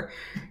Trevor.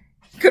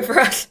 Good for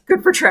us.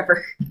 Good for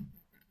Trevor.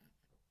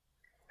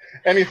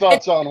 Any And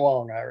thoughts on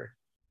Wong, Ari?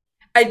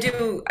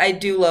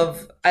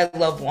 I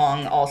love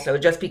Wong also,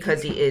 just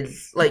because he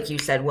is, like you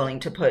said, willing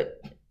to put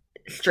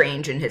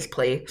Strange in his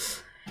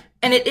place.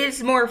 And it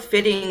is more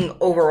fitting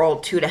overall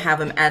too to have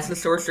him as the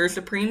Sorcerer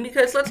Supreme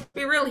because let's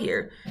be real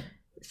here.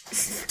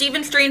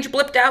 Stephen Strange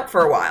blipped out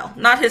for a while.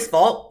 Not his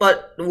fault,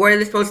 but what are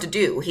they supposed to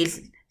do?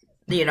 He's,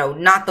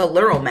 not the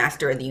literal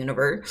master of the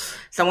universe.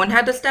 Someone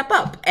had to step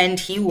up, and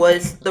he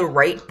was the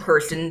right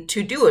person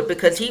to do it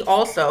because he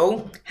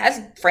also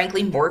has,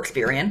 frankly, more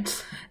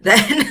experience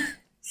than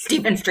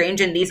Stephen Strange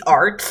in these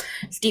arts.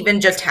 Stephen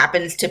just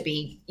happens to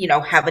be,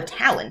 have a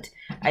talent.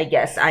 I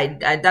guess I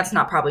that's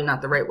not probably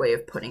not the right way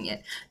of putting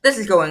it. This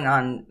is going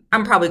on.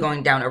 I'm probably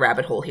going down a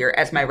rabbit hole here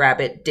as my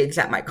rabbit digs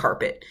at my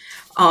carpet.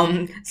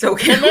 So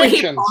can we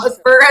Connections. pause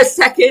for a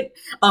second,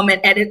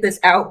 and edit this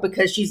out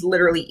because she's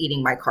literally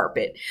eating my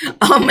carpet.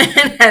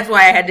 And that's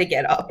why I had to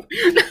get up.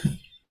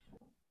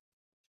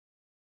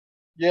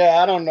 Yeah,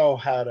 I don't know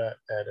how to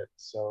edit,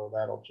 so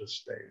that'll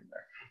just stay in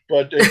there.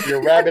 But if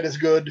your rabbit is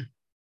good,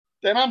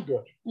 then I'm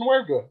good. And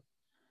we're good.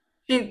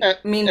 I And,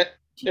 mean, and,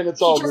 and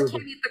it's she all just groovy.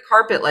 can't eat the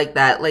carpet like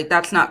that. Like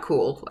that's not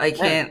cool. I Right.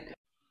 can't.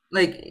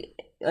 Like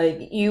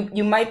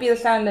you might be the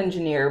sound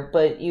engineer,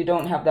 but you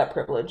don't have that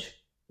privilege.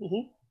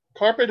 Hmm.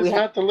 Carpet We is have.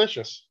 not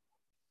delicious.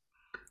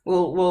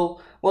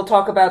 We'll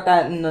talk about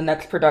that in the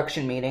next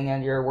production meeting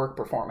and your work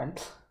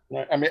performance.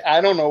 Right? I mean,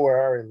 I don't know where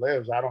Ari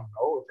lives. I don't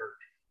know if her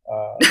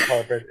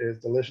carpet is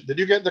delicious. Did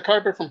you get the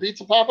carpet from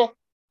Pizza Papa?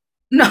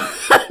 No,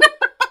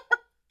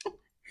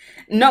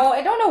 no,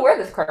 I don't know where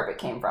this carpet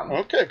came from.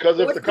 Okay, because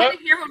It if was the kind car, of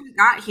here when we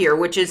got here,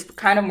 which is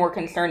kind of more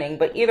concerning.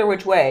 But either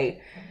which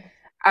way,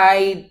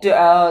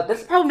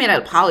 this is probably made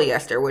out of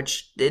polyester,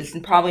 which is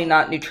probably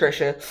not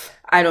nutritious.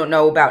 I don't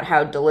know about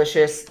how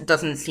delicious.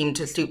 Doesn't seem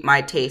to suit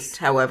my taste.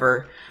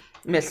 However,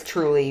 Miss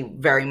Truly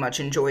very much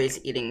enjoys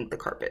eating the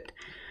carpet.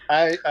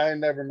 I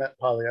never met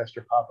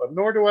polyester Papa,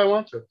 nor do I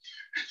want to.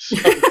 So,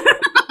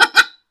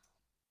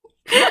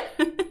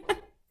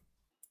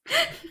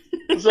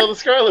 so the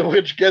Scarlet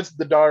Witch gets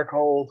the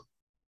Darkhold.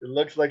 It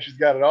looks like she's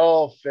got it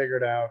all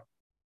figured out.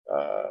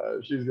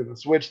 She's going to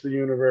switch the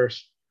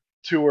universe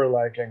to her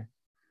liking.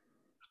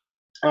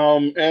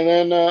 And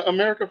then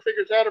America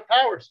figures out her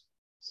powers,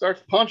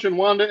 starts punching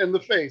Wanda in the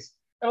face.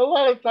 And a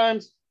lot of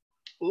times,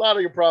 a lot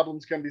of your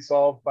problems can be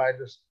solved by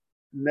just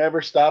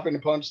never stopping to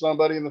punch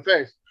somebody in the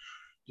face.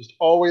 Just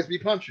always be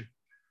punching.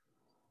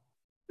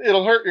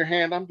 It'll hurt your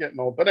hand. I'm getting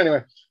old. But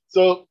anyway,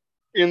 so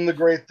in the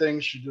great thing,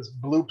 she just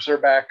bloops her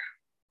back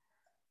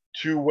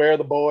to where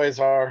the boys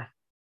are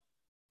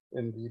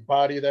in the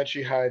body that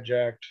she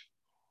hijacked.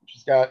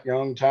 She's got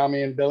young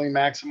Tommy and Billy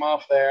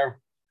Maximoff there,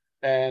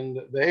 and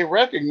they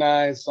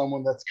recognize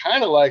someone that's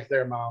kind of like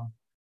their mom,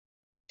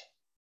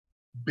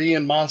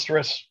 being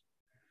monstrous.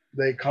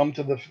 They come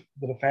to the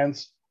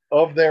defense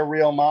of their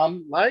real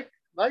mom, like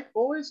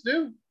boys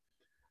do.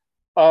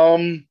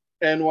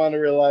 And Wanda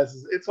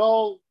realizes it's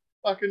all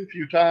fucking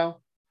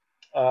futile.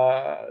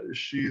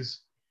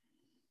 She's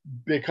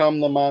become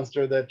the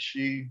monster that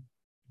she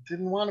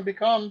didn't want to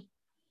become,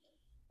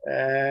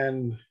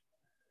 and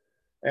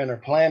her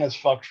plan is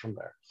fucked from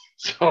there.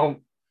 So,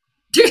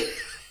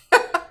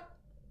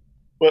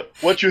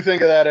 what you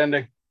think of that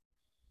ending?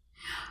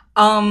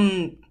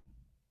 um,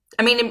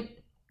 I mean,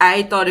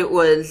 I thought it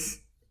was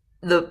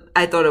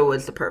I thought it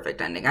was the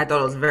perfect ending. I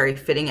thought it was a very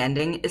fitting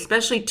ending,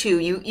 especially too.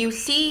 You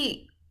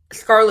see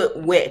Scarlet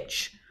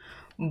Witch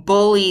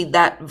bully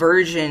that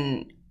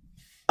version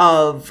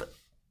of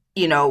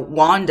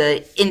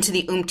Wanda into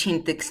the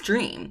umpteenth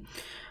extreme.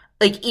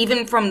 Like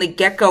even from the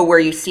get go, where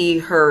you see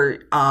her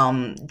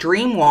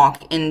dream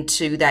walk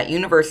into that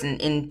universe and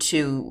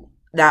into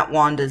that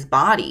Wanda's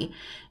body,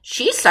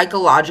 she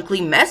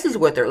psychologically messes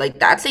with her. Like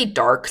that's a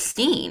dark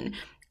scene.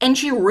 And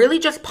she really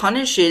just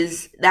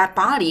punishes that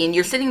body. And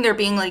you're sitting there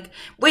being like,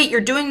 wait, you're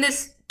doing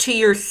this to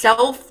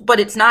yourself, but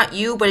it's not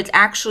you, but it's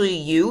actually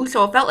you.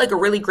 So it felt like a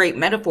really great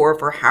metaphor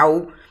for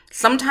how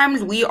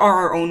sometimes we are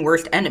our own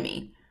worst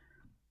enemy.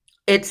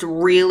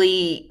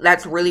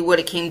 That's really what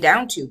it came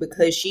down to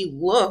because she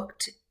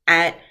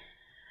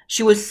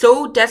was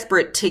so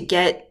desperate to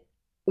get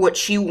what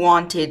she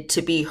wanted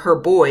to be her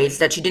boys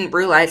that she didn't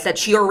realize that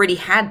she already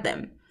had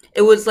them.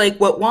 It was like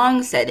what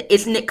Wong said,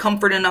 isn't it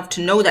comfort enough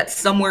to know that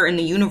somewhere in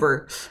the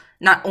universe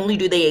Not only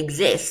do they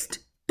exist,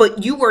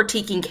 but you are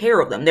taking care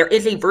of them. There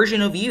is a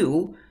version of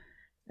you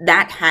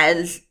that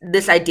has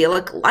this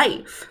idyllic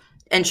life.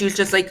 And she's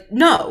just like,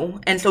 no.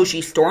 And so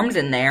she storms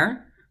in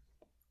there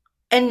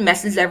and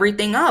messes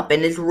everything up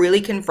and is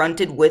really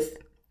confronted with,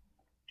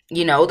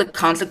 the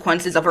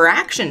consequences of her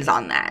actions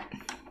on that.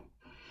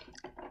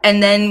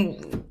 And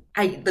then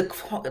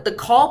the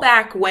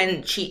callback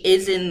when she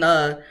is in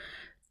the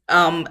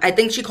I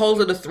think she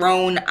calls it a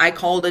throne. I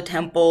call it a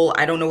temple.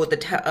 I don't know what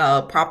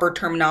the proper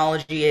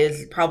terminology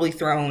is. Probably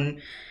throne.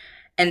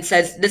 And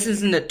says this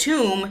isn't a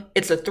tomb,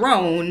 it's a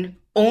throne,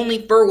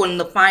 only for one of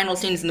the final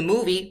scenes in the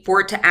movie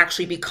for it to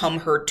actually become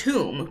her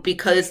tomb,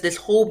 because this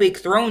whole big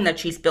throne that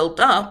she's built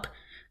up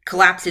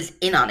collapses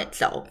in on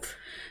itself.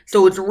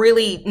 So it's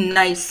really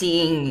nice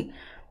seeing,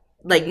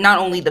 like, not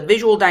only the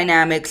visual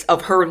dynamics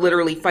of her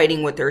literally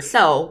fighting with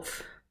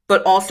herself,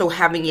 but also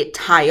having it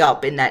tie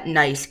up in that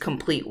nice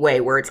complete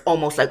way where it's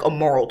almost like a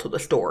moral to the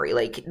story.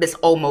 Like, this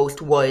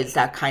almost was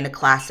that kind of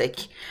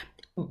classic,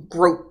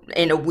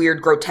 in a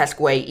weird, grotesque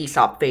way,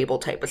 Aesop fable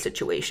type of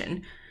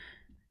situation.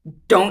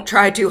 Don't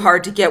try too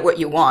hard to get what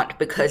you want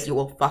because you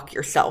will fuck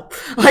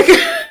yourself. Like,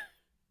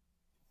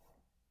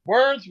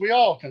 Words we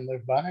all can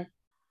live by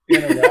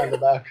in a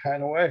roundabout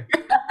kind of way.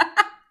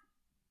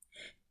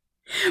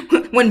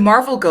 when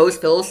Marvel goes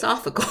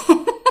philosophical.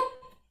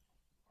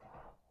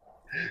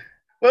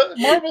 But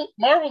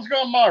Marvel's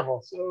gone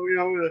Marvel. So,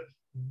 the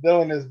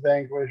villain is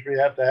vanquished. We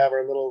have to have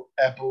our little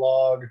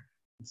epilogue,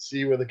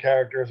 see where the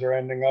characters are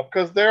ending up,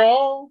 because they're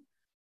all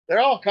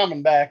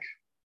coming back.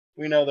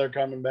 We know they're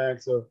coming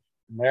back. So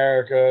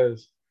America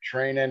is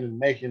training and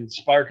making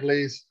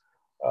sparklies.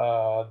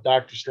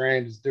 Doctor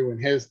Strange is doing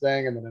his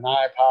thing, and then an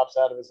eye pops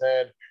out of his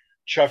head.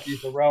 Chucky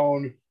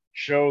Theron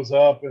shows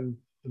up in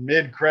the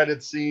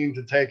mid-credit scene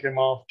to take him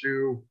off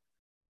to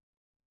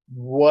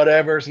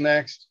whatever's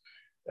next.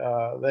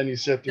 Then you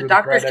sit The through the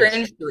Doctor credits.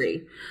 Strange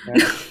 3.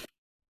 Yeah.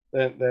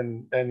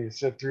 Then you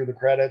sit through the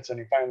credits and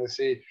you finally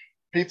see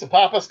Pizza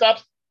Papa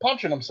stops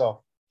punching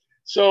himself.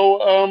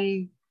 So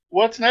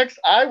what's next?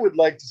 I would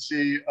like to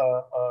see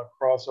a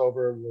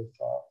crossover with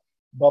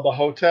Bubba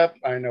Hotep.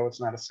 I know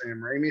it's not a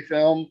Sam Raimi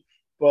film,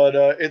 but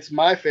it's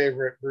my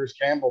favorite Bruce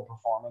Campbell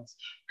performance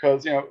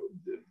because you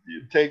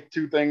take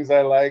two things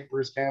I like,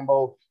 Bruce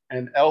Campbell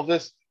and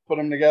Elvis, put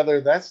them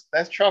together. That's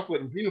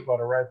chocolate and peanut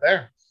butter right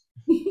there.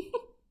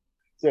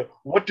 So,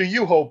 what do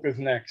you hope is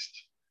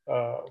next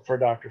for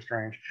Doctor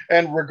Strange?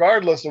 And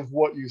regardless of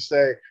what you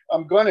say,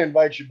 I'm going to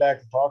invite you back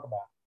to talk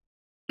about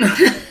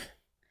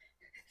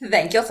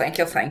Thank you, thank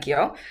you, thank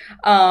you.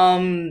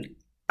 Um,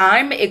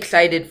 I'm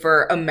excited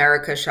for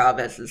America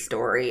Chavez's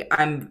story.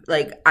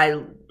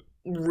 I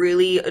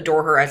really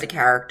adore her as a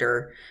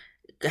character.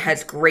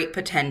 Has great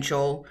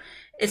potential,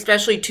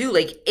 especially too,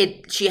 like,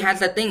 she has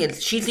that thing,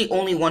 is she's the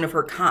only one of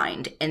her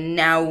kind, and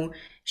now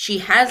she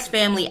has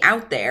family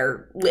out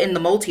there in the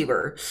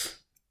multiverse,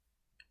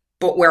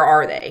 but where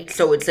are they?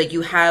 So it's like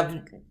you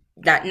have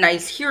that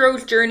nice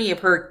hero's journey of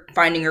her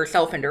finding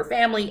herself and her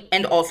family,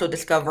 and also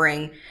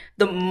discovering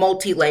the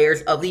multi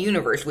layers of the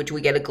universe, which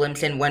we get a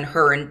glimpse in when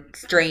her and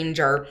Strange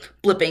are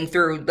blipping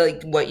through,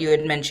 like what you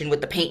had mentioned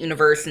with the paint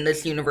universe and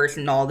this universe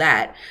and all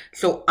that.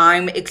 So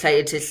I'm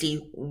excited to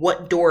see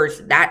what doors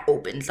that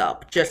opens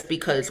up, just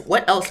because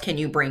what else can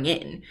you bring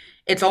in?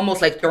 It's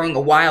almost like throwing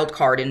a wild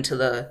card into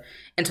the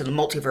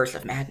multiverse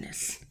of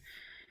madness.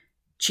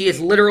 She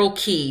is literal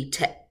key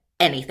to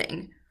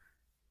anything.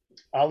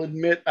 I'll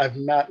admit I've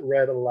not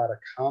read a lot of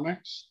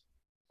comics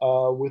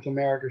with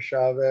America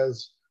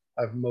Chavez.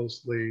 I've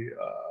mostly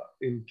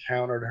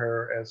encountered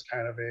her as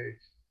kind of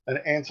an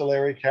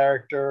ancillary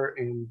character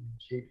in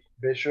Kate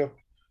Bishop,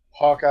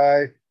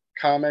 Hawkeye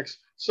comics.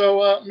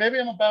 So maybe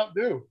I'm about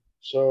due.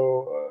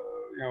 So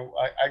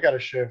I got a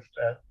shift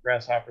at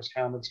Grasshoppers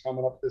Comics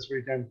coming up this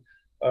weekend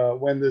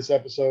when this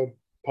episode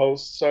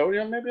posts. So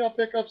maybe I'll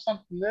pick up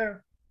something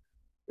there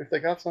if they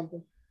got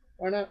something.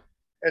 Why not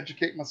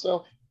educate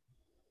myself?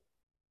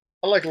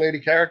 I like lady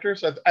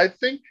characters. I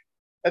think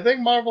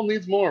Marvel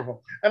needs more of them,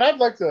 and I'd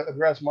like to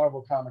address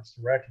Marvel Comics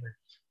directly.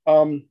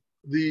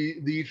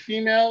 The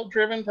female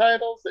driven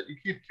titles that you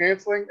keep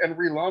canceling and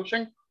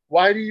relaunching.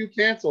 Why do you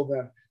cancel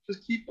them?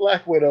 Just keep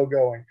Black Widow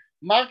going.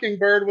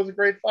 Mockingbird was a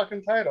great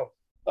fucking title.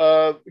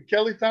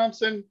 Kelly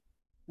Thompson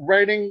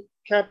writing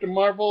Captain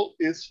Marvel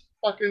is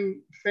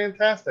fucking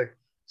fantastic.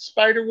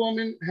 Spider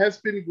Woman has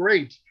been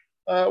great.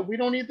 We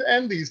don't need to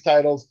end these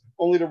titles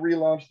only to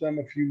relaunch them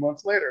a few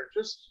months later.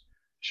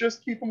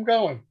 Just keep them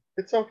going.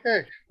 It's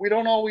okay. We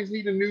don't always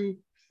need a new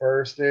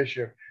first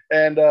issue.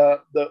 And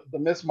the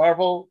Miss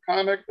Marvel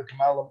comic, the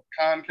Kamala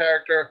Khan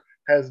character,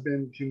 has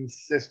been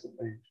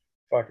consistently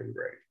fucking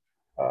great.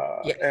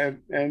 Yeah.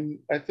 And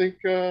I think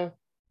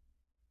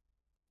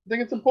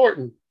it's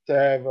important to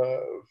have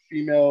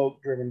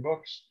female-driven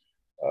books,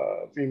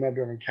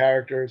 female-driven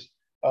characters,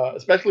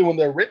 especially when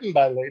they're written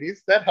by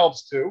ladies. That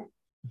helps too.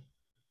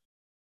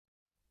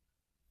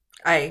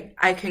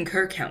 I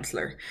concur,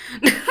 counselor.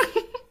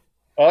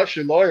 Oh,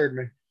 she lawyered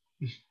me.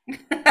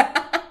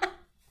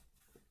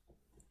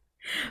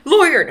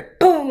 Lawyered.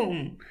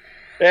 Boom.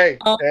 Hey,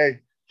 Um, hey,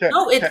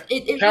 no, it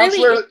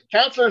really.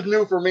 counselor's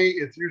new for me.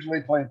 It's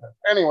usually plaintiff.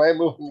 Anyway,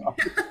 moving on.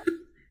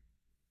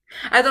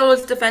 I thought it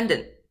was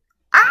defendant.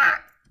 Ah.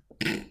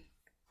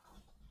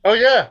 Oh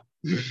yeah,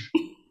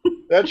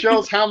 that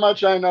shows how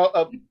much I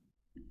know.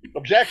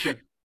 Objection.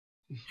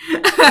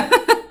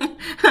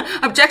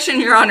 Objection,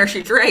 Your Honor.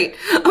 She's right.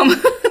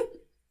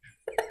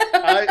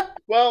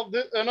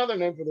 Another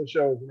name for the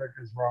show is Rick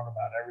is wrong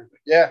about everything.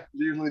 Yeah,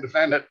 usually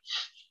defend it.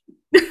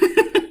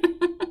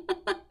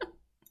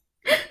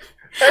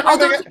 Everything,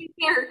 Although to be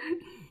fair,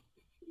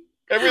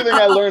 everything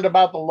I uh, learned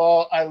about the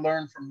law, I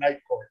learned from Night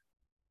Court.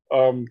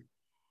 Um,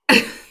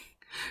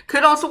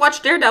 could also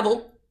watch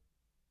Daredevil.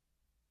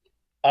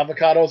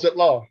 Avocados at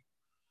law.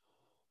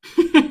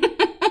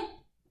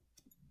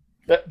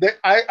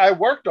 I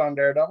worked on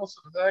Daredevil,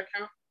 so does that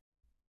count?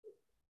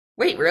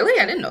 Wait, really?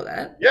 I didn't know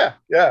that. Yeah,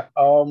 yeah.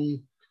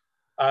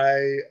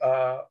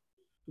 I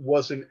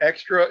was an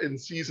extra in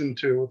season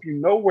 2. If you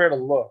know where to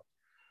look,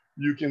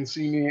 you can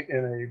see me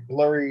in a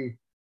blurry,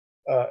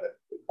 uh,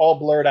 all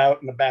blurred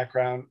out in the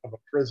background of a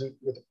prison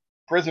with a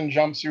prison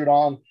jumpsuit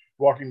on,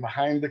 walking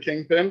behind the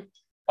Kingpin.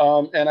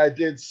 And I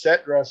did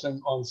set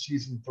dressing on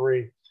season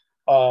 3,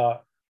 uh,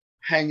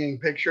 hanging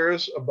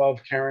pictures above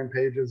Karen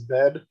Page's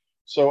bed.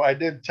 So I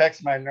did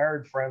text my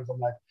nerd friends. I'm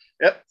like,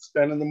 "Yep,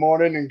 spending the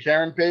morning in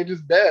Karen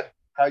Page's bed.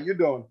 How you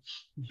doing?"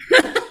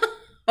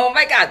 Oh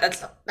my god,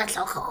 that's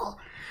so cool.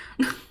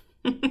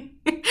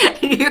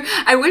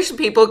 I wish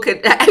people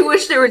could. I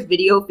wish there was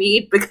video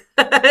feed because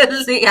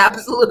the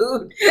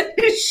absolute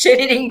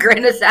shit-eating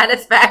grin of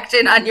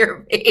satisfaction on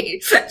your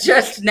face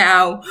just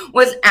now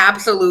was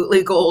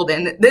absolutely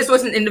golden. This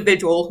was an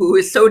individual who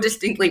is so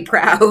distinctly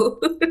proud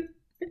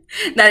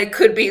that it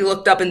could be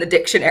looked up in the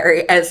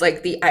dictionary as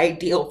like the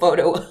ideal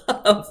photo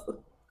of.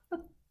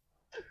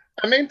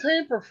 I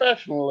maintain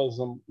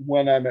professionalism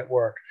when I'm at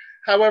work.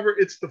 However,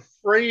 it's the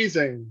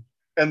phrasing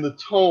and the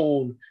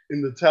tone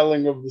in the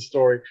telling of the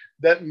story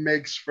that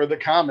makes for the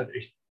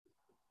comedy.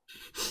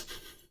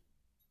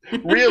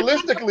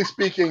 Realistically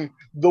speaking,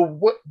 the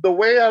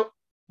way I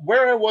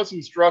where I was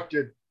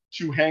instructed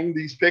to hang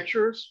these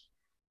pictures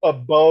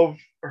above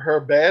her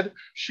bed,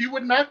 she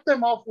would knock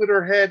them off with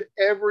her head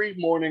every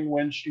morning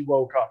when she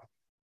woke up.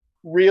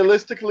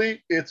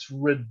 Realistically, it's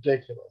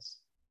ridiculous.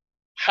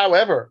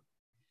 However,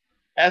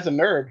 as a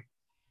nerd,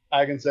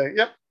 I can say,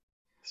 yep,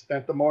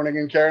 spent the morning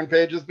in Karen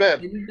Page's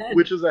bed,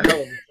 which is a hell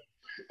of a thing.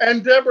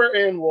 And Deborah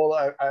Ann Wool,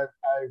 I've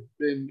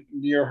been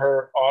near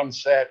her on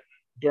set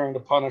during The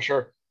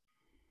Punisher.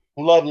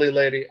 Lovely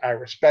lady. I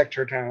respect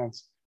her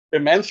talents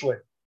immensely.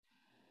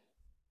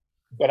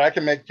 But I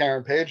can make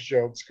Karen Page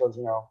jokes because,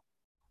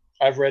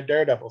 I've read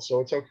Daredevil,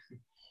 so it's okay.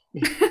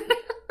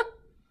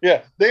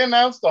 Yeah, they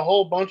announced a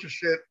whole bunch of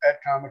shit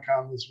at Comic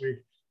Con this week.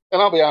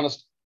 And I'll be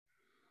honest,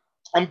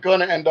 I'm going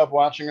to end up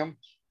watching them.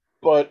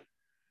 But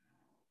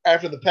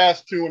after the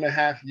past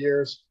 2.5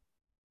 years,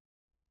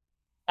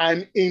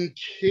 I'm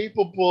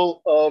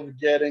incapable of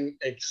getting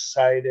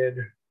excited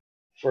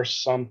for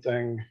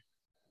something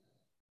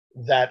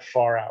that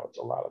far out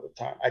a lot of the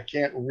time. I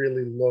can't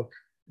really look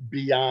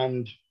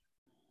beyond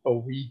a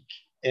week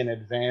in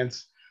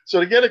advance. So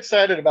to get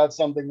excited about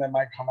something that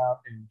might come out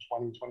in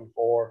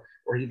 2024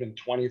 or even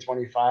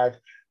 2025,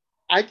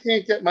 I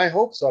can't get my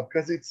hopes up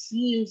because it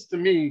seems to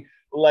me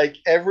like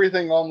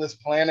everything on this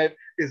planet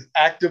is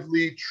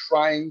actively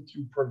trying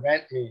to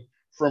prevent me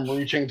from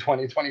reaching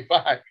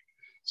 2025.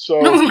 So,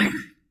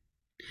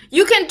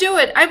 You can do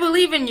it. I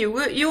believe in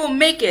you. You will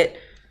make it.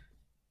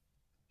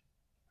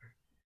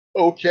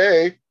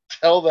 okay,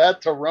 tell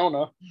that to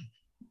Rona.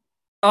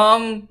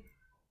 Um,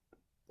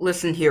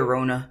 listen here,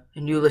 Rona,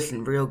 and you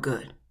listen real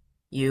good.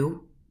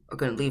 You are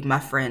going to leave my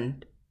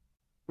friend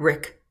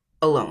Rick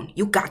alone.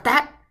 You got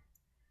that?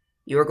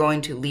 You're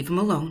going to leave him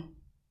alone.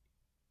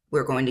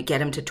 We're going to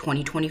get him to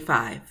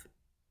 2025,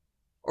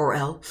 or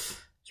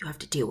else you have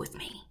to deal with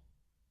me.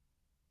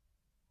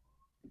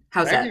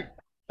 How's Thank you. that?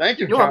 Thank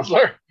you, You're welcome.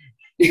 counselor.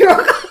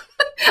 You're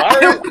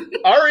welcome.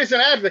 Ari's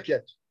an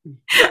advocate,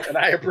 and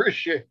I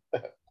appreciate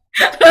that.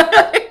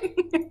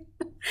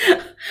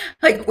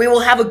 Like, we will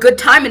have a good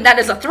time, and that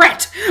is a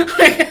threat.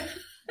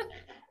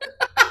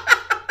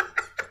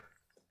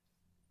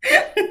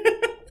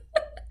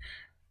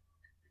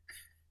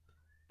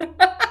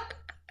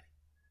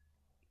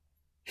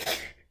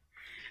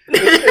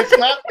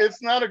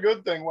 It's not a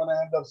good thing when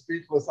I end up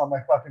speechless on my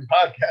fucking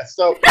podcast.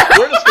 So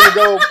we're just gonna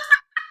go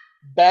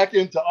back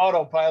into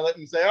autopilot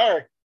and say, all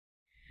right,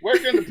 where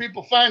can the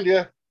people find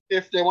you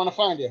if they want to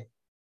find you?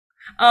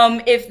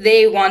 If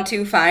they want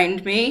to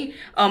find me,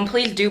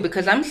 please do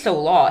because I'm so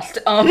lost.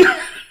 I'm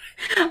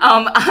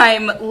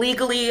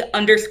legally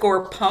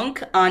underscore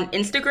punk on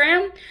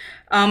Instagram.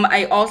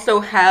 I also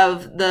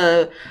have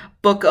the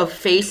Book of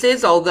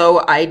Faces,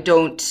 although I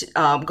don't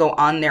go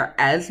on there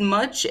as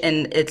much,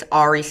 and it's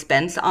Ari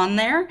Spence on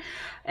there.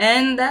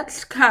 And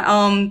that's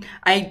kind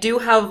I do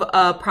have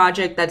a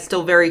project that's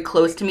still very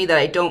close to me that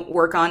I don't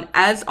work on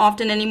as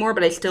often anymore,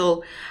 but I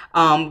still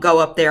go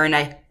up there and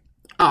I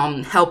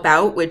help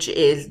out, which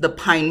is the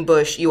Pine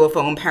Bush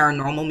UFO and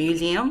Paranormal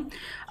Museum.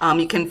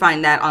 You can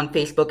find that on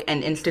Facebook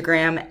and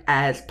Instagram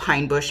as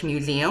Pine Bush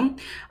Museum.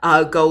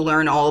 Go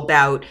learn all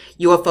about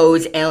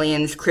UFOs,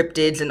 aliens,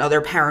 cryptids, and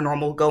other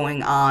paranormal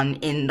going on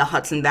in the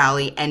Hudson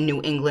Valley and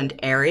New England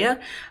area.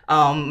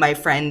 My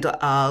friend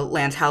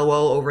Lance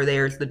Hallowell over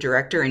there is the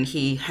director, and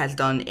he has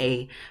done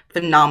a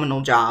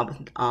phenomenal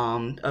job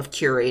of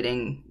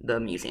curating the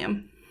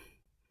museum.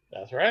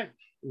 That's right.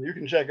 You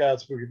can check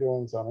out Spooky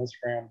Doings on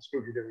Instagram,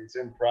 Spooky Doings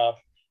Improv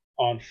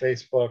on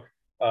Facebook.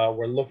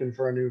 We're looking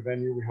for a new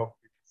venue. We hope to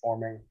be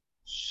performing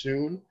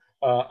soon.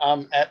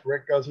 I'm at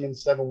Rick Guzman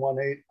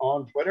 718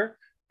 on Twitter.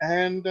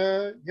 And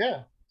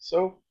yeah,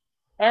 so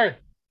all right.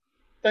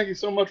 Thank you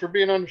so much for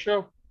being on the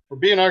show, for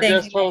being our Thank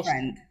guest you, my host.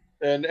 friend.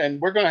 And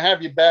we're gonna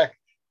have you back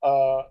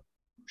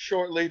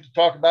shortly to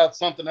talk about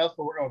something else,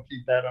 but we're gonna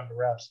keep that under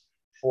wraps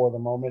for the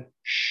moment.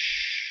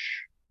 Shh.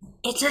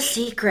 It's a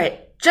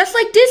secret, just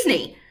like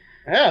Disney.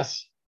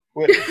 Yes.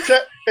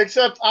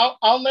 Except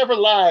I'll never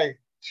lie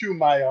to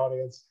my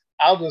audience.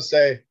 I'll just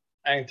say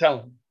I ain't telling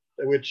them,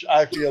 which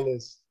I feel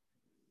is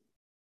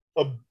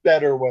a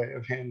better way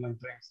of handling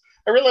things.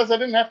 I realized I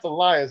didn't have to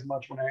lie as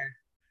much when I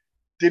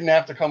didn't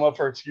have to come up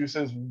for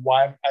excuses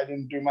why I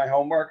didn't do my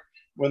homework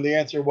when the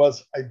answer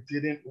was I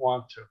didn't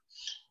want to.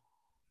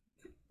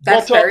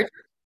 That's But very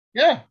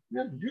yeah,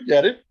 you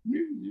get it.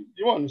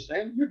 You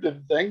understand. You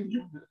did the thing.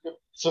 You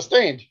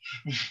sustained.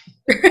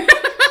 true.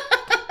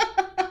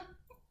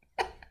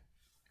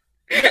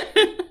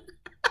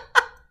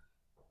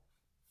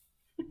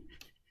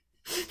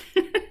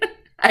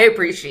 I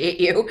appreciate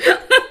you.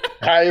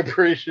 I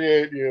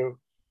appreciate you.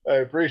 I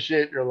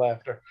appreciate your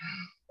laughter.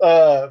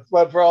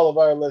 But for all of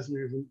our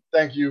listeners,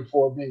 thank you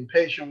for being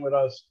patient with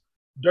us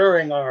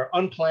during our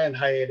unplanned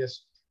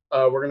hiatus.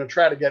 We're going to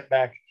try to get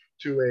back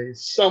to a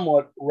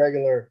somewhat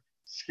regular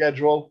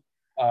schedule,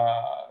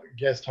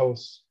 guest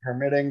hosts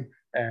permitting,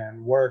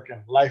 and work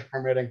and life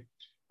permitting.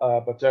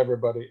 But to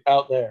everybody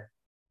out there,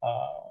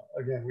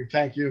 again, we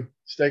thank you.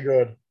 Stay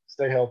good,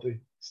 stay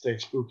healthy, stay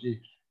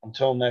spooky.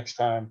 Until next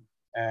time.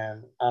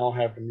 And I don't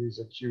have the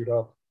music queued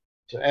up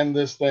to end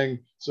this thing,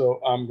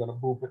 so I'm going to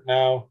boop it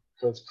now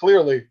because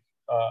clearly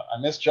I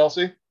miss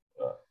Chelsea.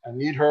 I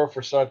need her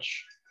for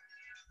such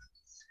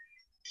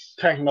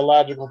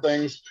technological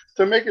things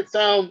to make it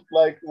sound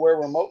like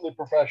we're remotely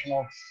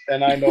professional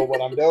and I know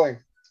what I'm doing.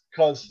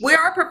 Because We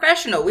are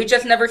professional. We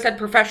just never said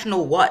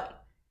professional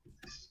what.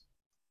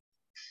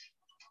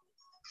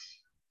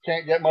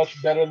 can't get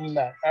much better than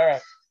that. All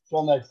right.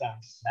 Till next time.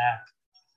 Nah.